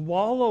want to just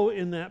wallow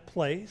in that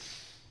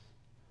place.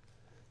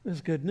 There's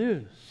good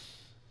news.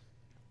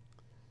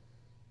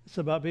 It's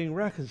about being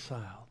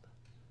reconciled.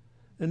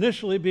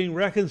 Initially, being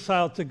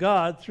reconciled to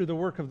God through the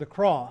work of the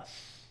cross,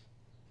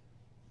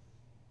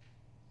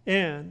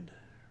 and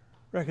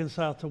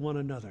reconciled to one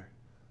another.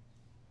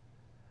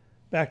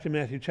 Back to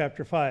Matthew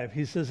chapter 5.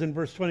 He says in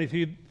verse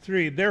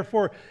 23,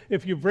 therefore,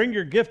 if you bring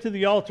your gift to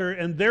the altar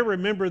and there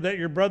remember that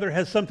your brother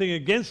has something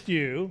against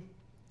you,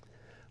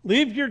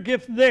 leave your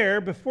gift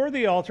there before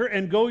the altar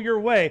and go your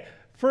way.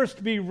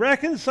 First be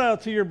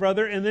reconciled to your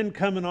brother and then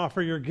come and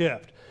offer your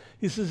gift.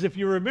 He says if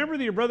you remember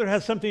that your brother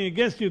has something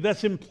against you,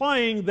 that's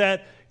implying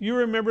that you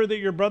remember that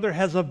your brother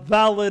has a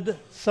valid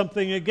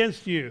something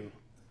against you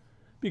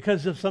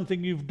because of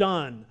something you've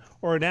done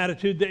or an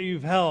attitude that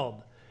you've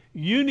held.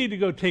 You need to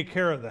go take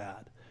care of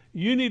that.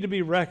 You need to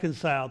be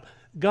reconciled.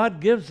 God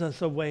gives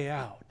us a way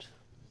out.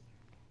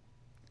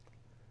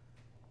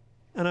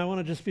 And I want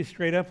to just be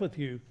straight up with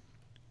you.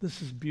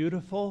 This is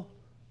beautiful,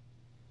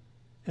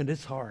 and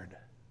it's hard.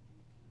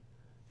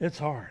 It's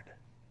hard.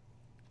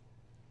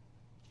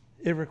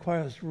 It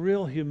requires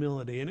real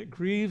humility, and it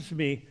grieves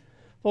me.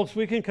 Folks,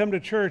 we can come to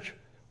church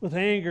with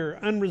anger,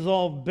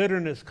 unresolved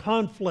bitterness,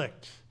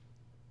 conflict,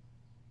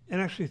 and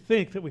actually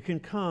think that we can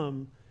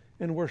come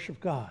and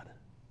worship God.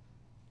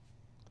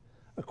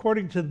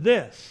 According to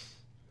this,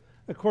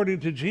 according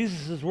to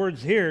Jesus'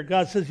 words here,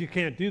 God says you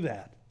can't do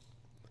that.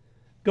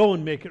 Go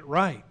and make it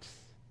right.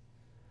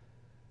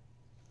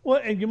 Well,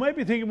 and you might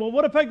be thinking, well,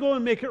 what if I go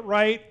and make it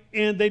right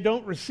and they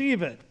don't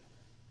receive it?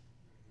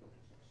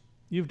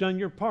 You've done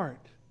your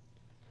part.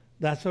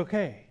 That's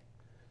okay.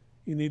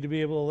 You need to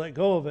be able to let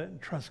go of it and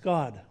trust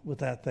God with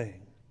that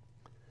thing.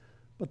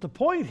 But the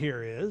point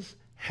here is,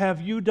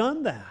 have you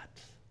done that?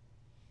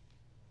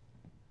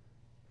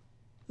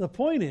 The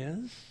point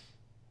is,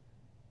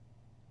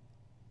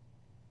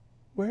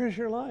 where is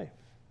your life?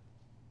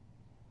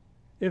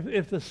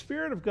 If the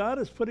Spirit of God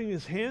is putting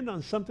His hand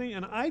on something,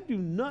 and I do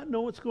not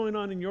know what's going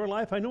on in your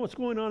life, I know what's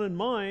going on in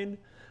mine.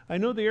 I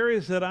know the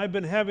areas that I've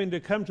been having to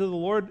come to the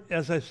Lord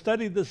as I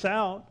studied this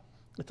out.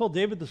 I told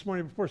David this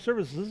morning before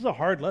service, this is a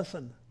hard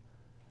lesson.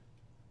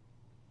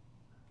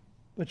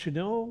 But you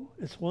know,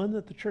 it's one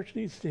that the church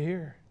needs to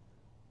hear.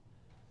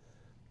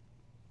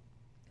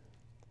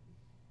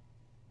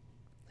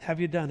 Have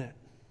you done it?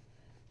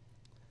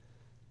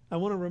 I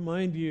want to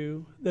remind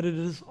you that it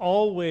is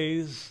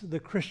always the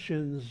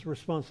Christian's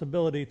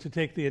responsibility to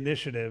take the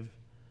initiative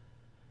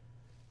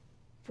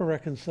for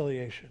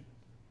reconciliation.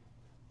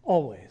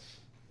 Always.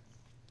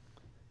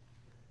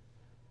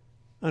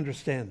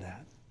 Understand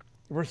that.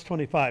 Verse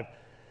 25,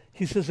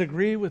 he says,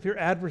 agree with your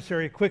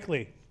adversary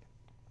quickly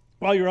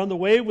while you're on the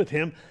way with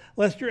him,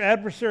 lest your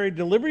adversary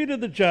deliver you to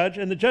the judge,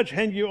 and the judge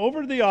hand you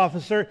over to the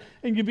officer,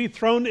 and you be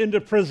thrown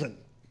into prison.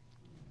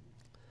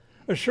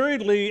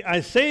 Assuredly,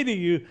 I say to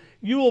you,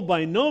 you will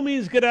by no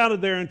means get out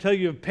of there until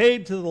you have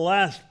paid to the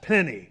last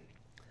penny.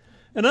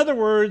 In other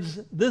words,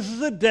 this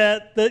is a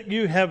debt that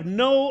you have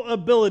no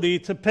ability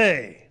to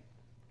pay.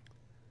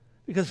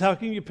 Because how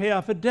can you pay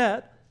off a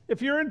debt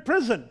if you're in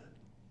prison?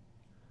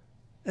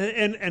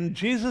 And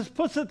Jesus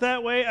puts it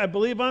that way, I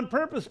believe, on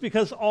purpose,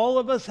 because all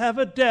of us have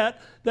a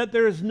debt that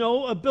there is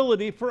no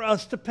ability for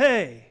us to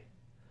pay.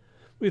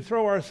 We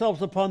throw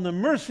ourselves upon the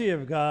mercy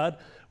of God.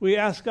 We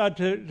ask God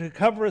to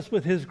cover us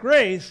with his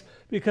grace,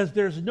 because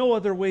there's no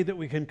other way that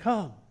we can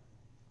come.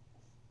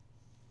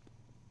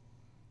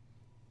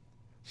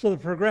 So the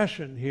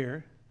progression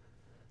here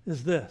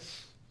is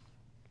this.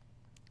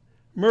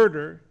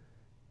 Murder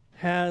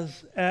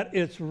has at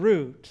its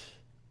root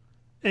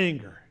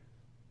anger.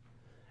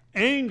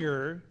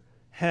 Anger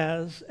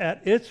has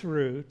at its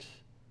root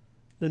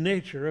the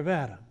nature of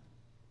Adam,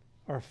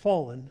 our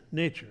fallen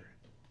nature.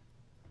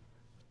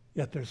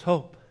 Yet there's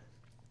hope.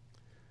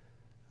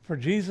 For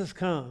Jesus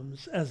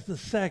comes as the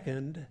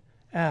second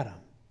Adam.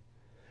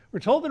 We're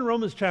told in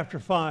Romans chapter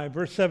 5,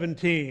 verse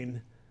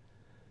 17,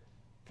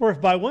 for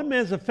if by one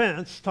man's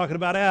offense, talking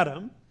about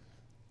Adam,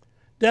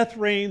 death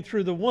reigned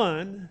through the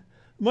one,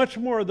 much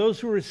more those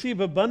who receive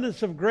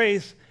abundance of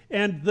grace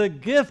and the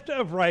gift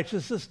of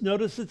righteousness.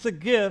 Notice it's a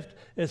gift.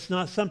 It's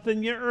not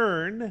something you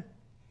earn.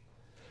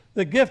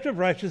 The gift of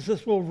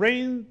righteousness will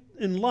reign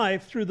in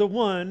life through the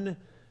one,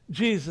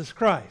 Jesus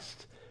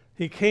Christ.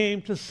 He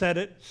came to set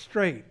it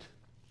straight.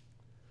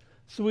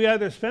 So we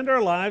either spend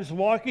our lives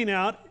walking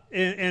out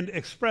and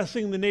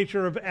expressing the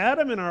nature of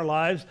Adam in our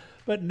lives,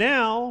 but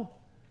now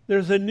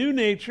there's a new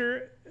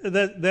nature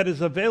that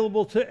is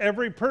available to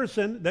every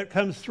person that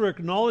comes through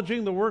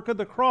acknowledging the work of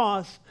the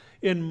cross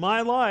in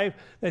my life,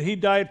 that he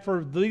died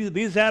for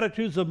these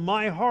attitudes of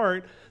my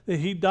heart, that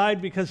he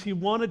died because he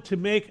wanted to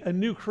make a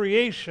new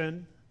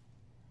creation.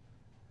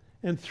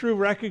 And through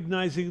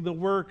recognizing the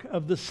work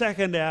of the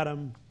second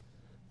Adam,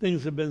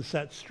 things have been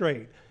set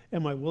straight.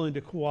 Am I willing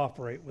to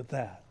cooperate with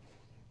that?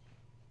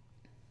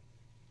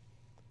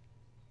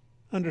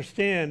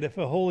 Understand, if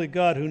a holy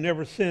God who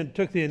never sinned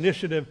took the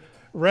initiative,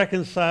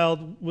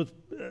 reconciled with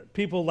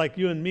people like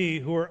you and me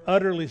who are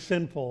utterly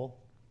sinful,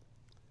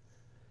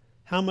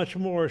 how much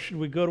more should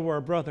we go to our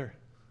brother,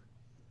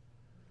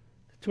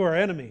 to our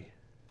enemy,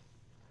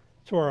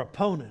 to our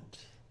opponent,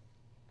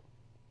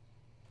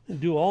 and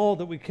do all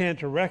that we can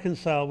to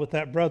reconcile with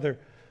that brother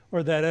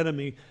or that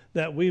enemy,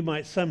 that we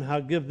might somehow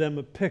give them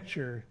a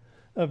picture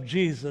of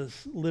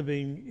Jesus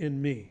living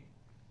in me,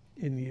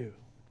 in you.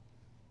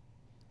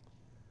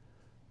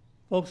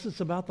 Folks,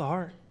 it's about the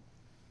heart.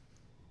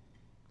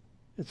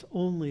 It's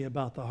only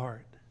about the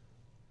heart.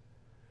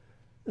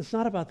 It's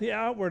not about the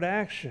outward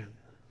action.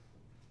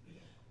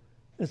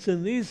 It's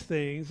in these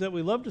things that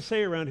we love to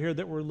say around here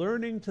that we're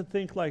learning to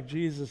think like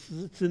Jesus.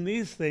 It's in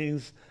these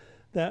things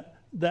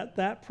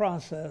that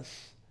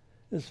process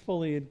is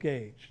fully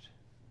engaged.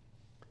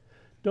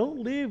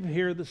 Don't leave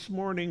here this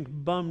morning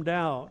bummed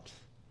out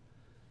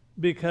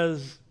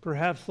because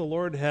perhaps the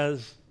Lord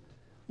has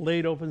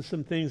laid open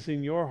some things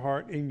in your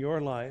heart, in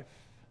your life.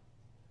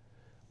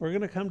 We're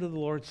going to come to the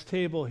Lord's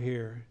table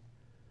here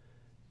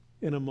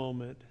in a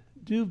moment.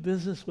 Do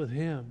business with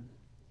him.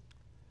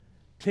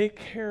 Take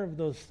care of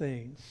those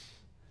things.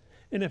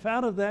 And if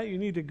out of that you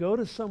need to go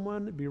to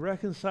someone, be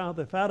reconciled,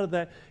 if out of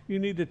that you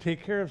need to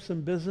take care of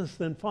some business,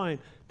 then fine,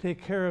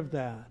 take care of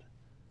that.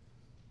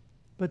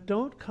 But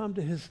don't come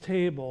to his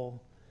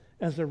table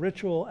as a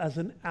ritual, as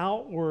an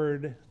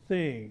outward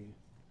thing,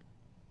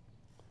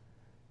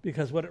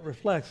 because what it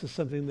reflects is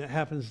something that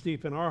happens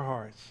deep in our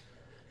hearts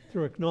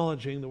through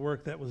acknowledging the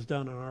work that was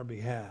done on our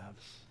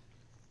behalves.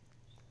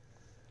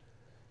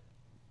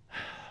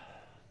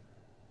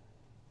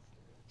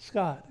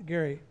 Scott,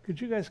 Gary,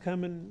 could you guys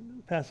come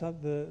and pass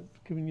out the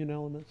communion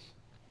elements?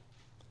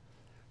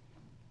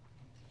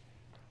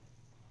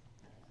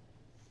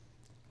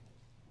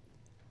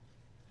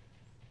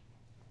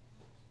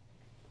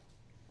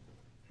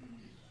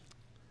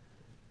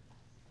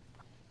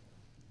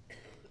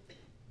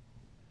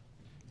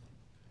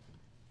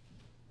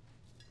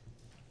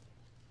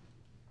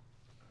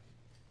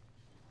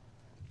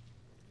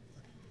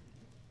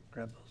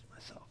 Grab those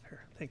myself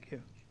here. Thank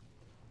you.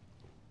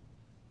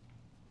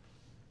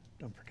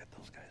 Don't forget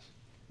those guys.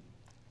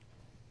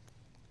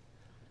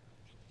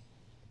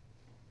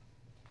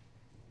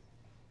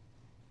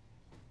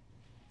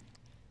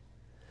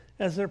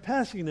 As they're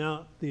passing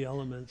out the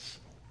elements,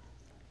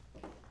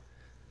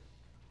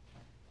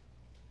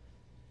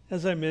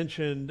 as I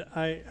mentioned,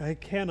 I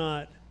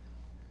cannot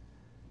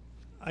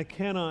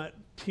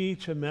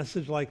teach a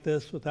message like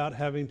this without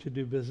having to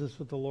do business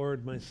with the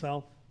Lord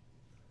myself,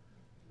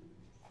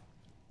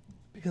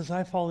 because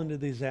I fall into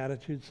these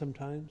attitudes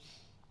sometimes.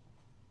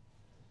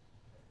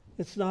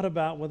 It's not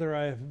about whether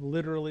I have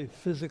literally,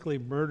 physically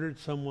murdered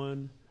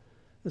someone.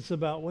 It's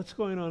about what's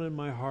going on in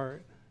my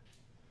heart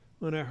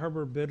when I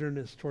harbor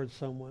bitterness towards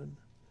someone,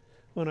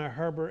 when I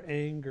harbor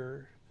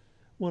anger,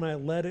 when I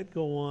let it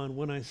go on,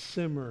 when I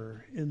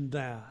simmer in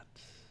that.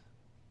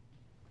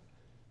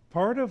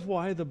 Part of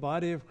why the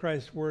body of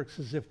Christ works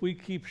is if we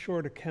keep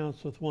short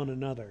accounts with one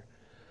another.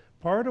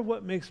 Part of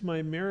what makes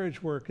my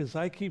marriage work is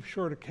I keep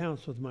short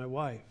accounts with my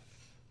wife.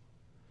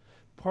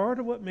 Part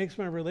of what makes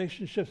my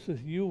relationships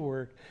with you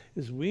work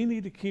is we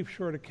need to keep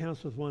short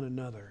accounts with one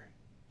another.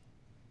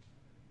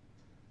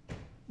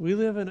 We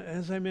live in,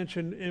 as I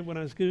mentioned when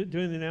I was doing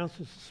the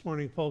announcements this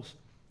morning, folks,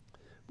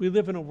 we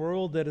live in a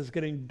world that is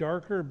getting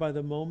darker by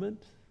the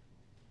moment,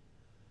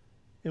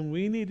 and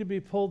we need to be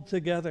pulled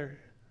together.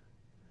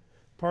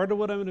 Part of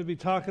what I'm going to be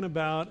talking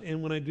about,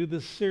 and when I do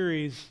this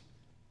series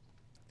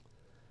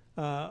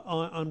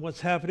on what's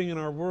happening in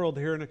our world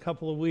here in a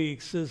couple of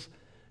weeks, is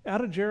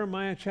out of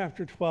Jeremiah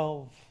chapter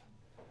 12.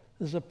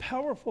 There's a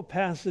powerful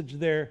passage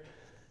there.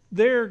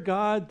 There,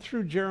 God,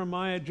 through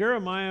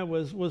Jeremiah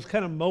was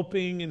kind of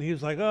moping, and he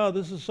was like, oh,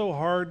 this is so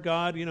hard,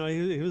 God. You know,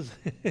 he was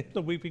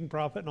the weeping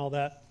prophet and all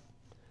that.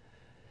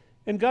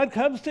 And God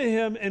comes to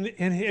him,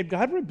 and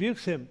God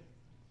rebukes him.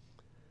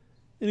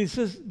 And he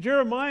says,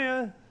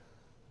 Jeremiah,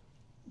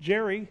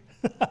 Jerry,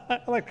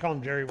 I like to call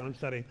him Jerry when I'm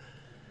studying.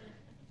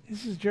 He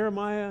says,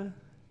 Jeremiah,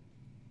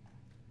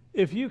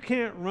 if you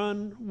can't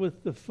run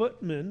with the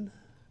footmen,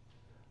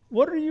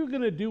 what are you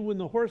going to do when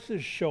the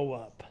horses show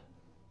up?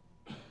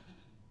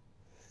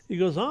 He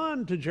goes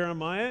on to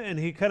Jeremiah, and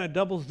he kind of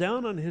doubles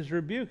down on his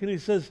rebuke, and he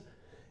says,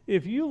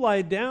 if you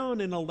lie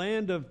down in a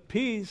land of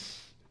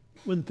peace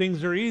when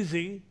things are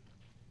easy,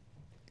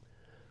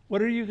 what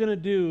are you going to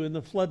do in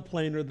the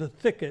floodplain or the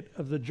thicket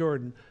of the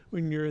Jordan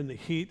when you're in the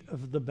heat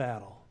of the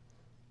battle?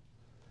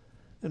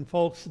 And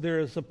folks, there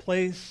is a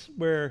place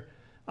where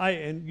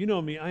and you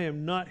know me, I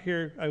am not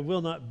here, I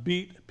will not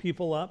beat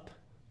people up.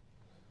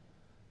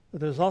 But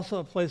there's also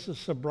a place of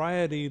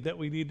sobriety that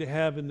we need to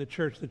have in the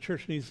church. The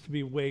church needs to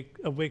be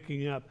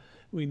waking up.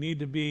 We need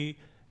to be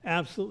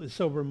absolutely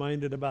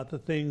sober-minded about the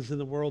things in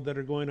the world that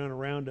are going on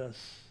around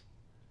us.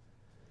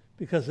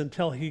 Because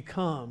until he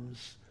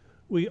comes,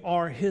 we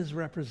are his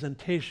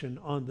representation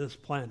on this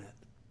planet.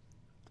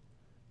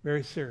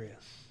 Very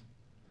serious.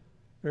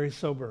 Very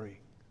sobering.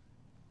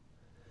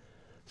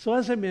 So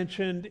as I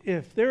mentioned,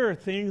 if there are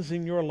things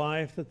in your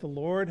life that the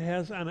Lord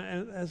has, and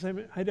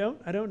I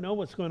don't know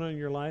what's going on in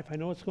your life. I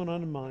know what's going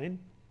on in mine.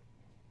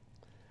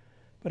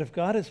 But if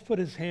God has put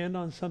his hand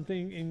on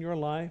something in your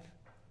life,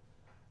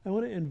 I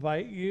want to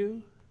invite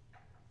you,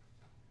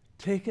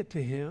 take it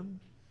to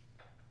him.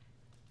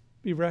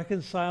 Be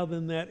reconciled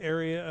in that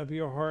area of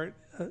your heart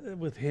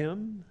with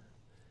him.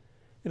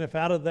 And if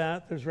out of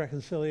that there's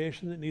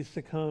reconciliation that needs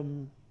to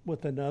come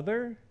with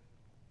another,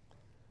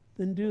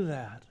 then do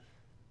that.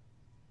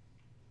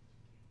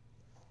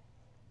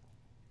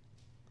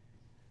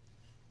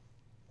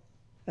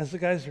 As the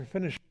guys are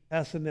finished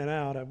passing that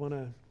out, I want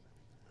to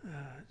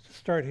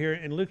start here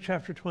in Luke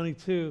chapter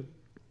 22,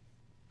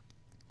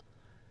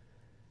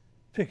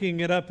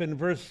 picking it up in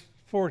verse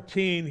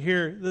 14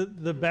 here.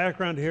 The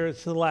background here,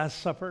 it's the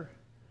Last Supper.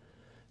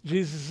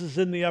 Jesus is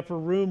in the upper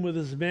room with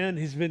his men.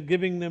 He's been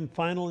giving them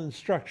final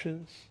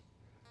instructions,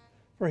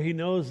 for he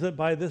knows that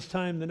by this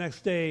time the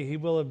next day he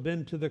will have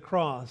been to the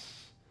cross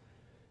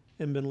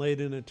and been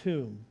laid in a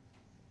tomb.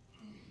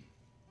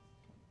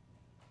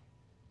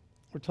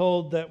 We're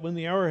told that when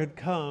the hour had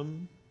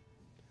come,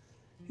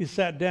 he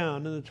sat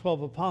down and the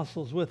 12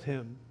 apostles with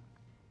him.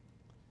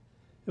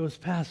 It was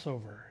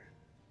Passover.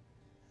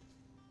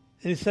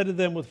 And he said to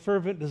them with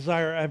fervent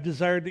desire, I have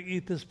desired to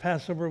eat this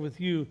Passover with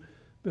you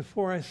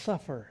before I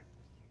suffer.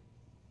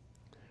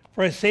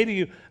 For I say to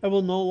you, I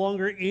will no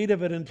longer eat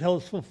of it until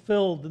it's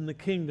fulfilled in the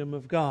kingdom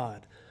of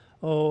God.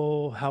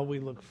 Oh, how we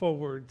look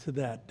forward to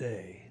that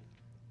day.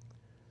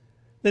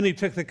 Then he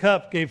took the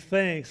cup, gave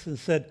thanks, and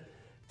said,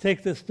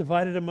 take this,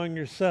 divide it among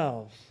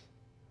yourselves.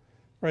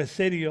 For I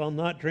say to you, I'll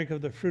not drink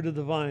of the fruit of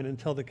the vine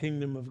until the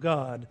kingdom of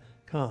God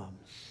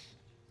comes.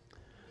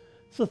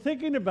 So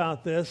thinking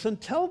about this,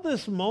 until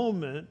this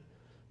moment,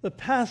 the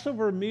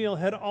Passover meal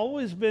had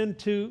always been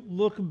to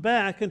look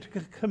back and to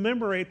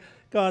commemorate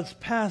God's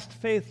past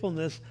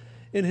faithfulness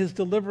in his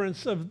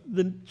deliverance of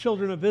the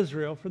children of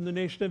Israel from the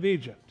nation of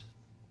Egypt.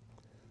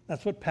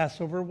 That's what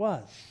Passover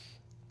was.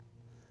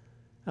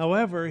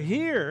 However,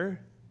 here,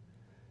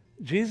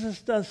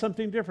 Jesus does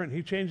something different.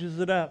 He changes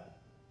it up.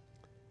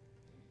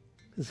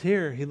 Because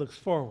here, he looks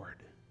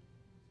forward.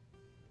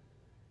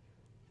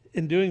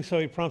 In doing so,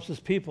 he prompts his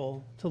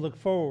people to look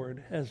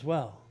forward as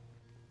well.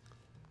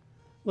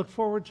 Look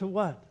forward to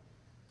what?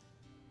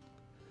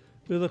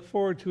 We look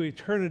forward to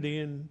eternity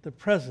in the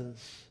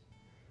presence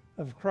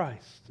of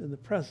Christ, in the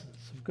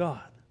presence of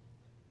God.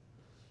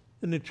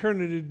 An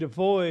eternity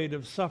devoid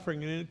of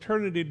suffering, an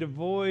eternity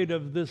devoid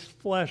of this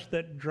flesh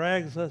that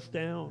drags us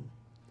down,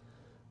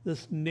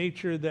 this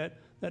nature that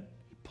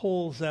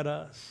pulls at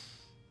us,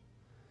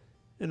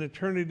 an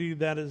eternity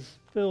that is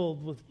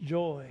filled with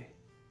joy,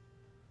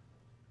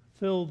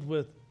 filled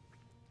with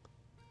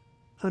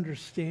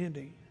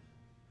understanding.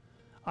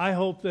 I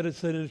hope that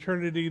it's an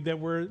eternity that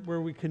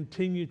where we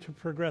continue to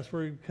progress,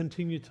 where we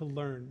continue to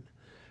learn,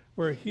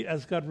 where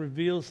as God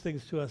reveals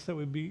things to us, that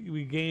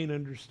we gain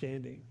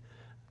understanding.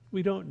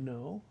 We don't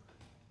know,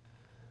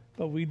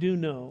 but we do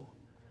know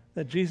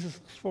that Jesus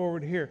looks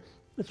forward here.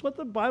 It's what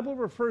the Bible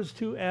refers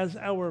to as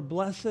our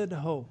blessed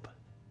hope,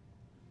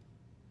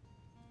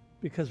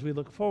 because we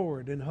look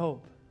forward in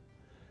hope.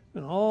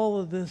 And all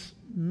of this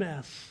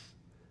mess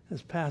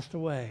has passed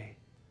away,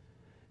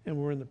 and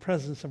we're in the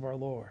presence of our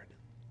Lord.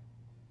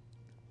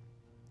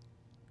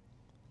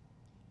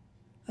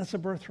 That's a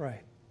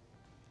birthright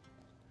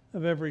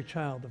of every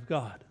child of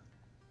God.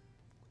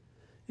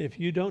 If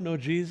you don't know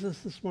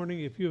Jesus this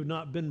morning, if you have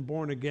not been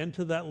born again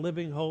to that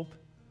living hope,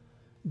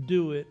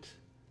 do it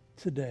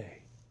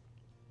today.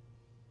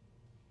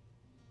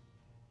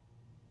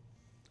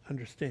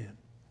 Understand.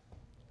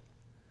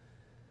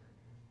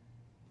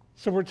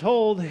 So we're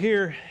told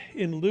here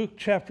in Luke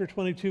chapter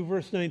 22,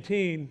 verse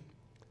 19,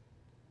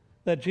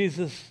 that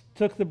Jesus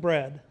took the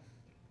bread,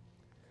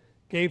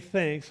 gave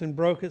thanks, and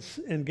broke it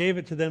and gave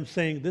it to them,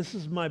 saying, "This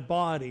is my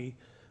body,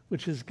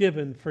 which is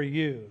given for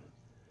you.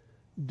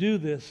 Do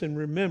this in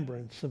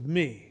remembrance of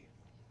me."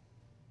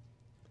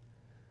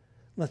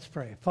 Let's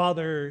pray.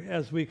 Father,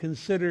 as we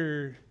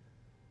consider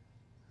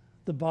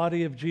the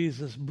body of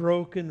Jesus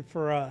broken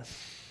for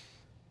us,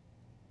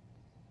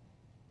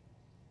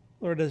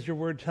 Lord, as your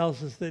word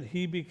tells us that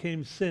he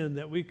became sin,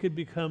 that we could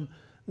become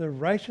the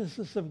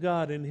righteousness of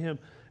God in him,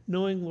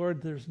 knowing,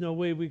 Lord, there's no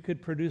way we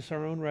could produce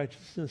our own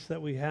righteousness,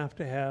 that we have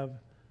to have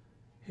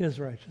his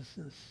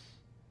righteousness.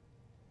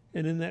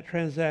 And in that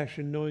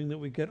transaction, knowing that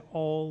we get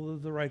all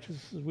of the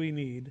righteousness we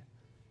need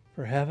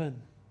for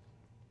heaven.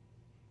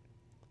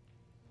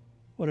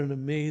 What an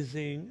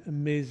amazing,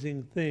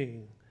 amazing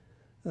thing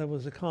that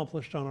was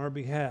accomplished on our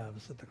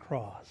behalves at the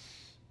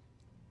cross.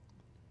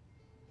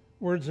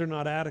 Words are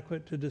not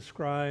adequate to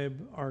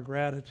describe our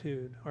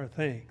gratitude, our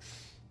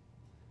thanks.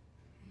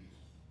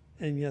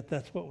 And yet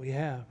that's what we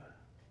have.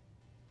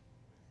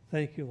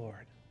 Thank you,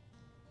 Lord,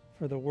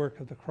 for the work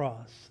of the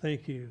cross.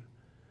 Thank you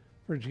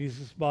for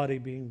Jesus' body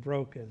being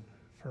broken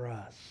for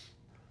us.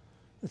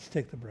 Let's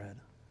take the bread.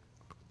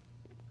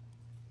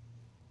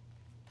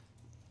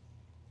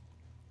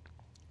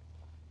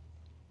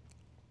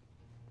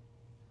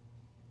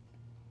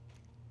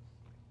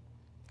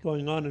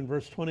 Going on in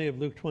verse 20 of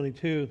Luke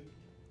 22,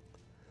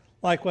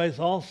 likewise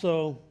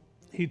also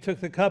he took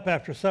the cup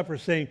after supper,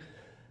 saying,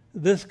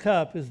 "This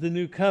cup is the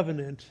new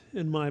covenant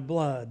in my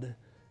blood,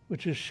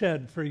 which is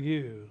shed for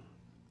you."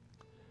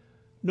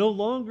 No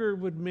longer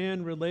would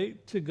man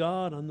relate to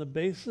God on the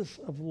basis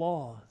of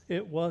law.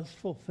 It was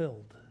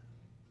fulfilled.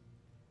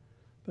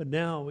 But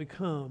now we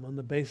come on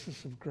the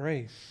basis of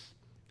grace,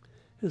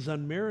 his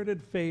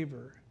unmerited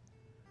favor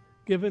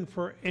given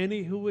for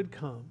any who would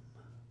come,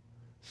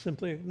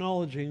 simply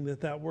acknowledging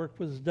that that work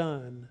was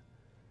done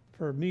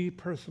for me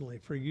personally,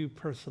 for you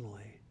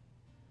personally.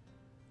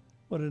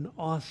 What an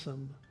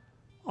awesome,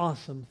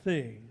 awesome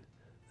thing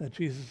that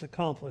Jesus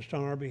accomplished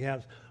on our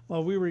behalf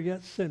while we were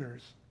yet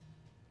sinners,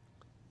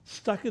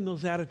 stuck in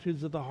those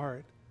attitudes of the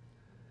heart,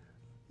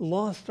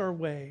 lost our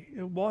way,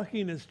 and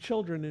walking as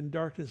children in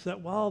darkness,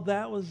 that while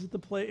that was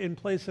in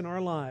place in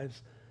our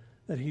lives,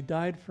 that he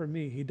died for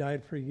me, he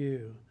died for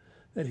you,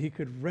 that he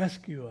could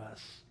rescue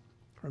us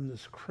from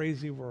this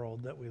crazy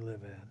world that we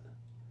live in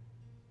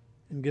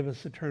and give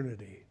us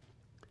eternity.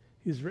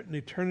 He's written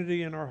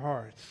eternity in our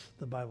hearts,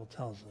 the Bible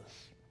tells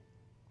us.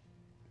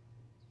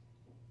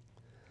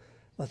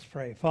 Let's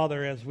pray.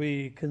 Father, as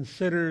we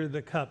consider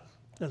the cup,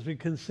 as we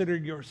consider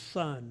your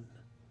Son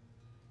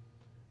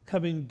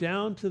coming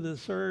down to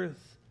this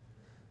earth,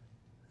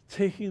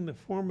 taking the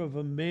form of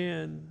a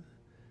man,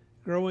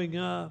 growing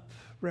up,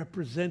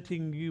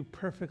 representing you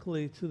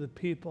perfectly to the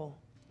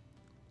people,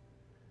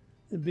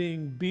 and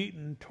being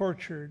beaten,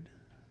 tortured,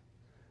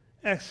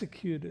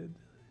 executed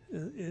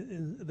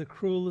in the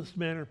cruelest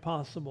manner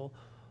possible,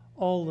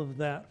 all of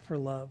that for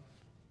love,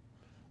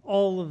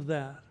 all of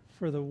that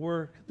for the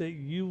work that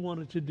you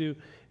wanted to do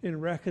in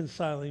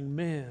reconciling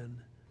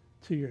man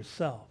to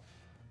yourself.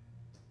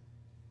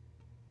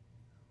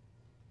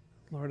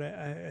 Lord,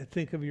 I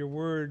think of your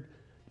word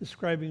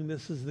describing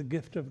this as the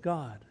gift of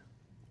God.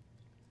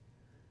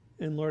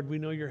 And Lord, we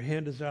know your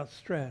hand is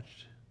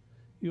outstretched.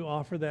 You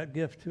offer that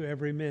gift to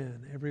every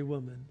man, every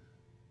woman.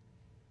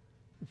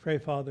 We pray,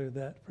 Father,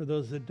 that for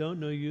those that don't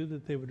know you,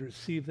 that they would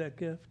receive that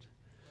gift.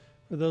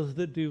 For those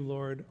that do,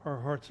 Lord, our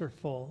hearts are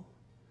full.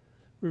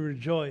 We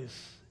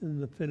rejoice in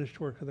the finished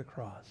work of the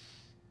cross,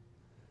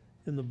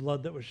 in the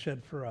blood that was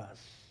shed for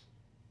us.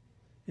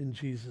 In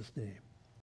Jesus' name.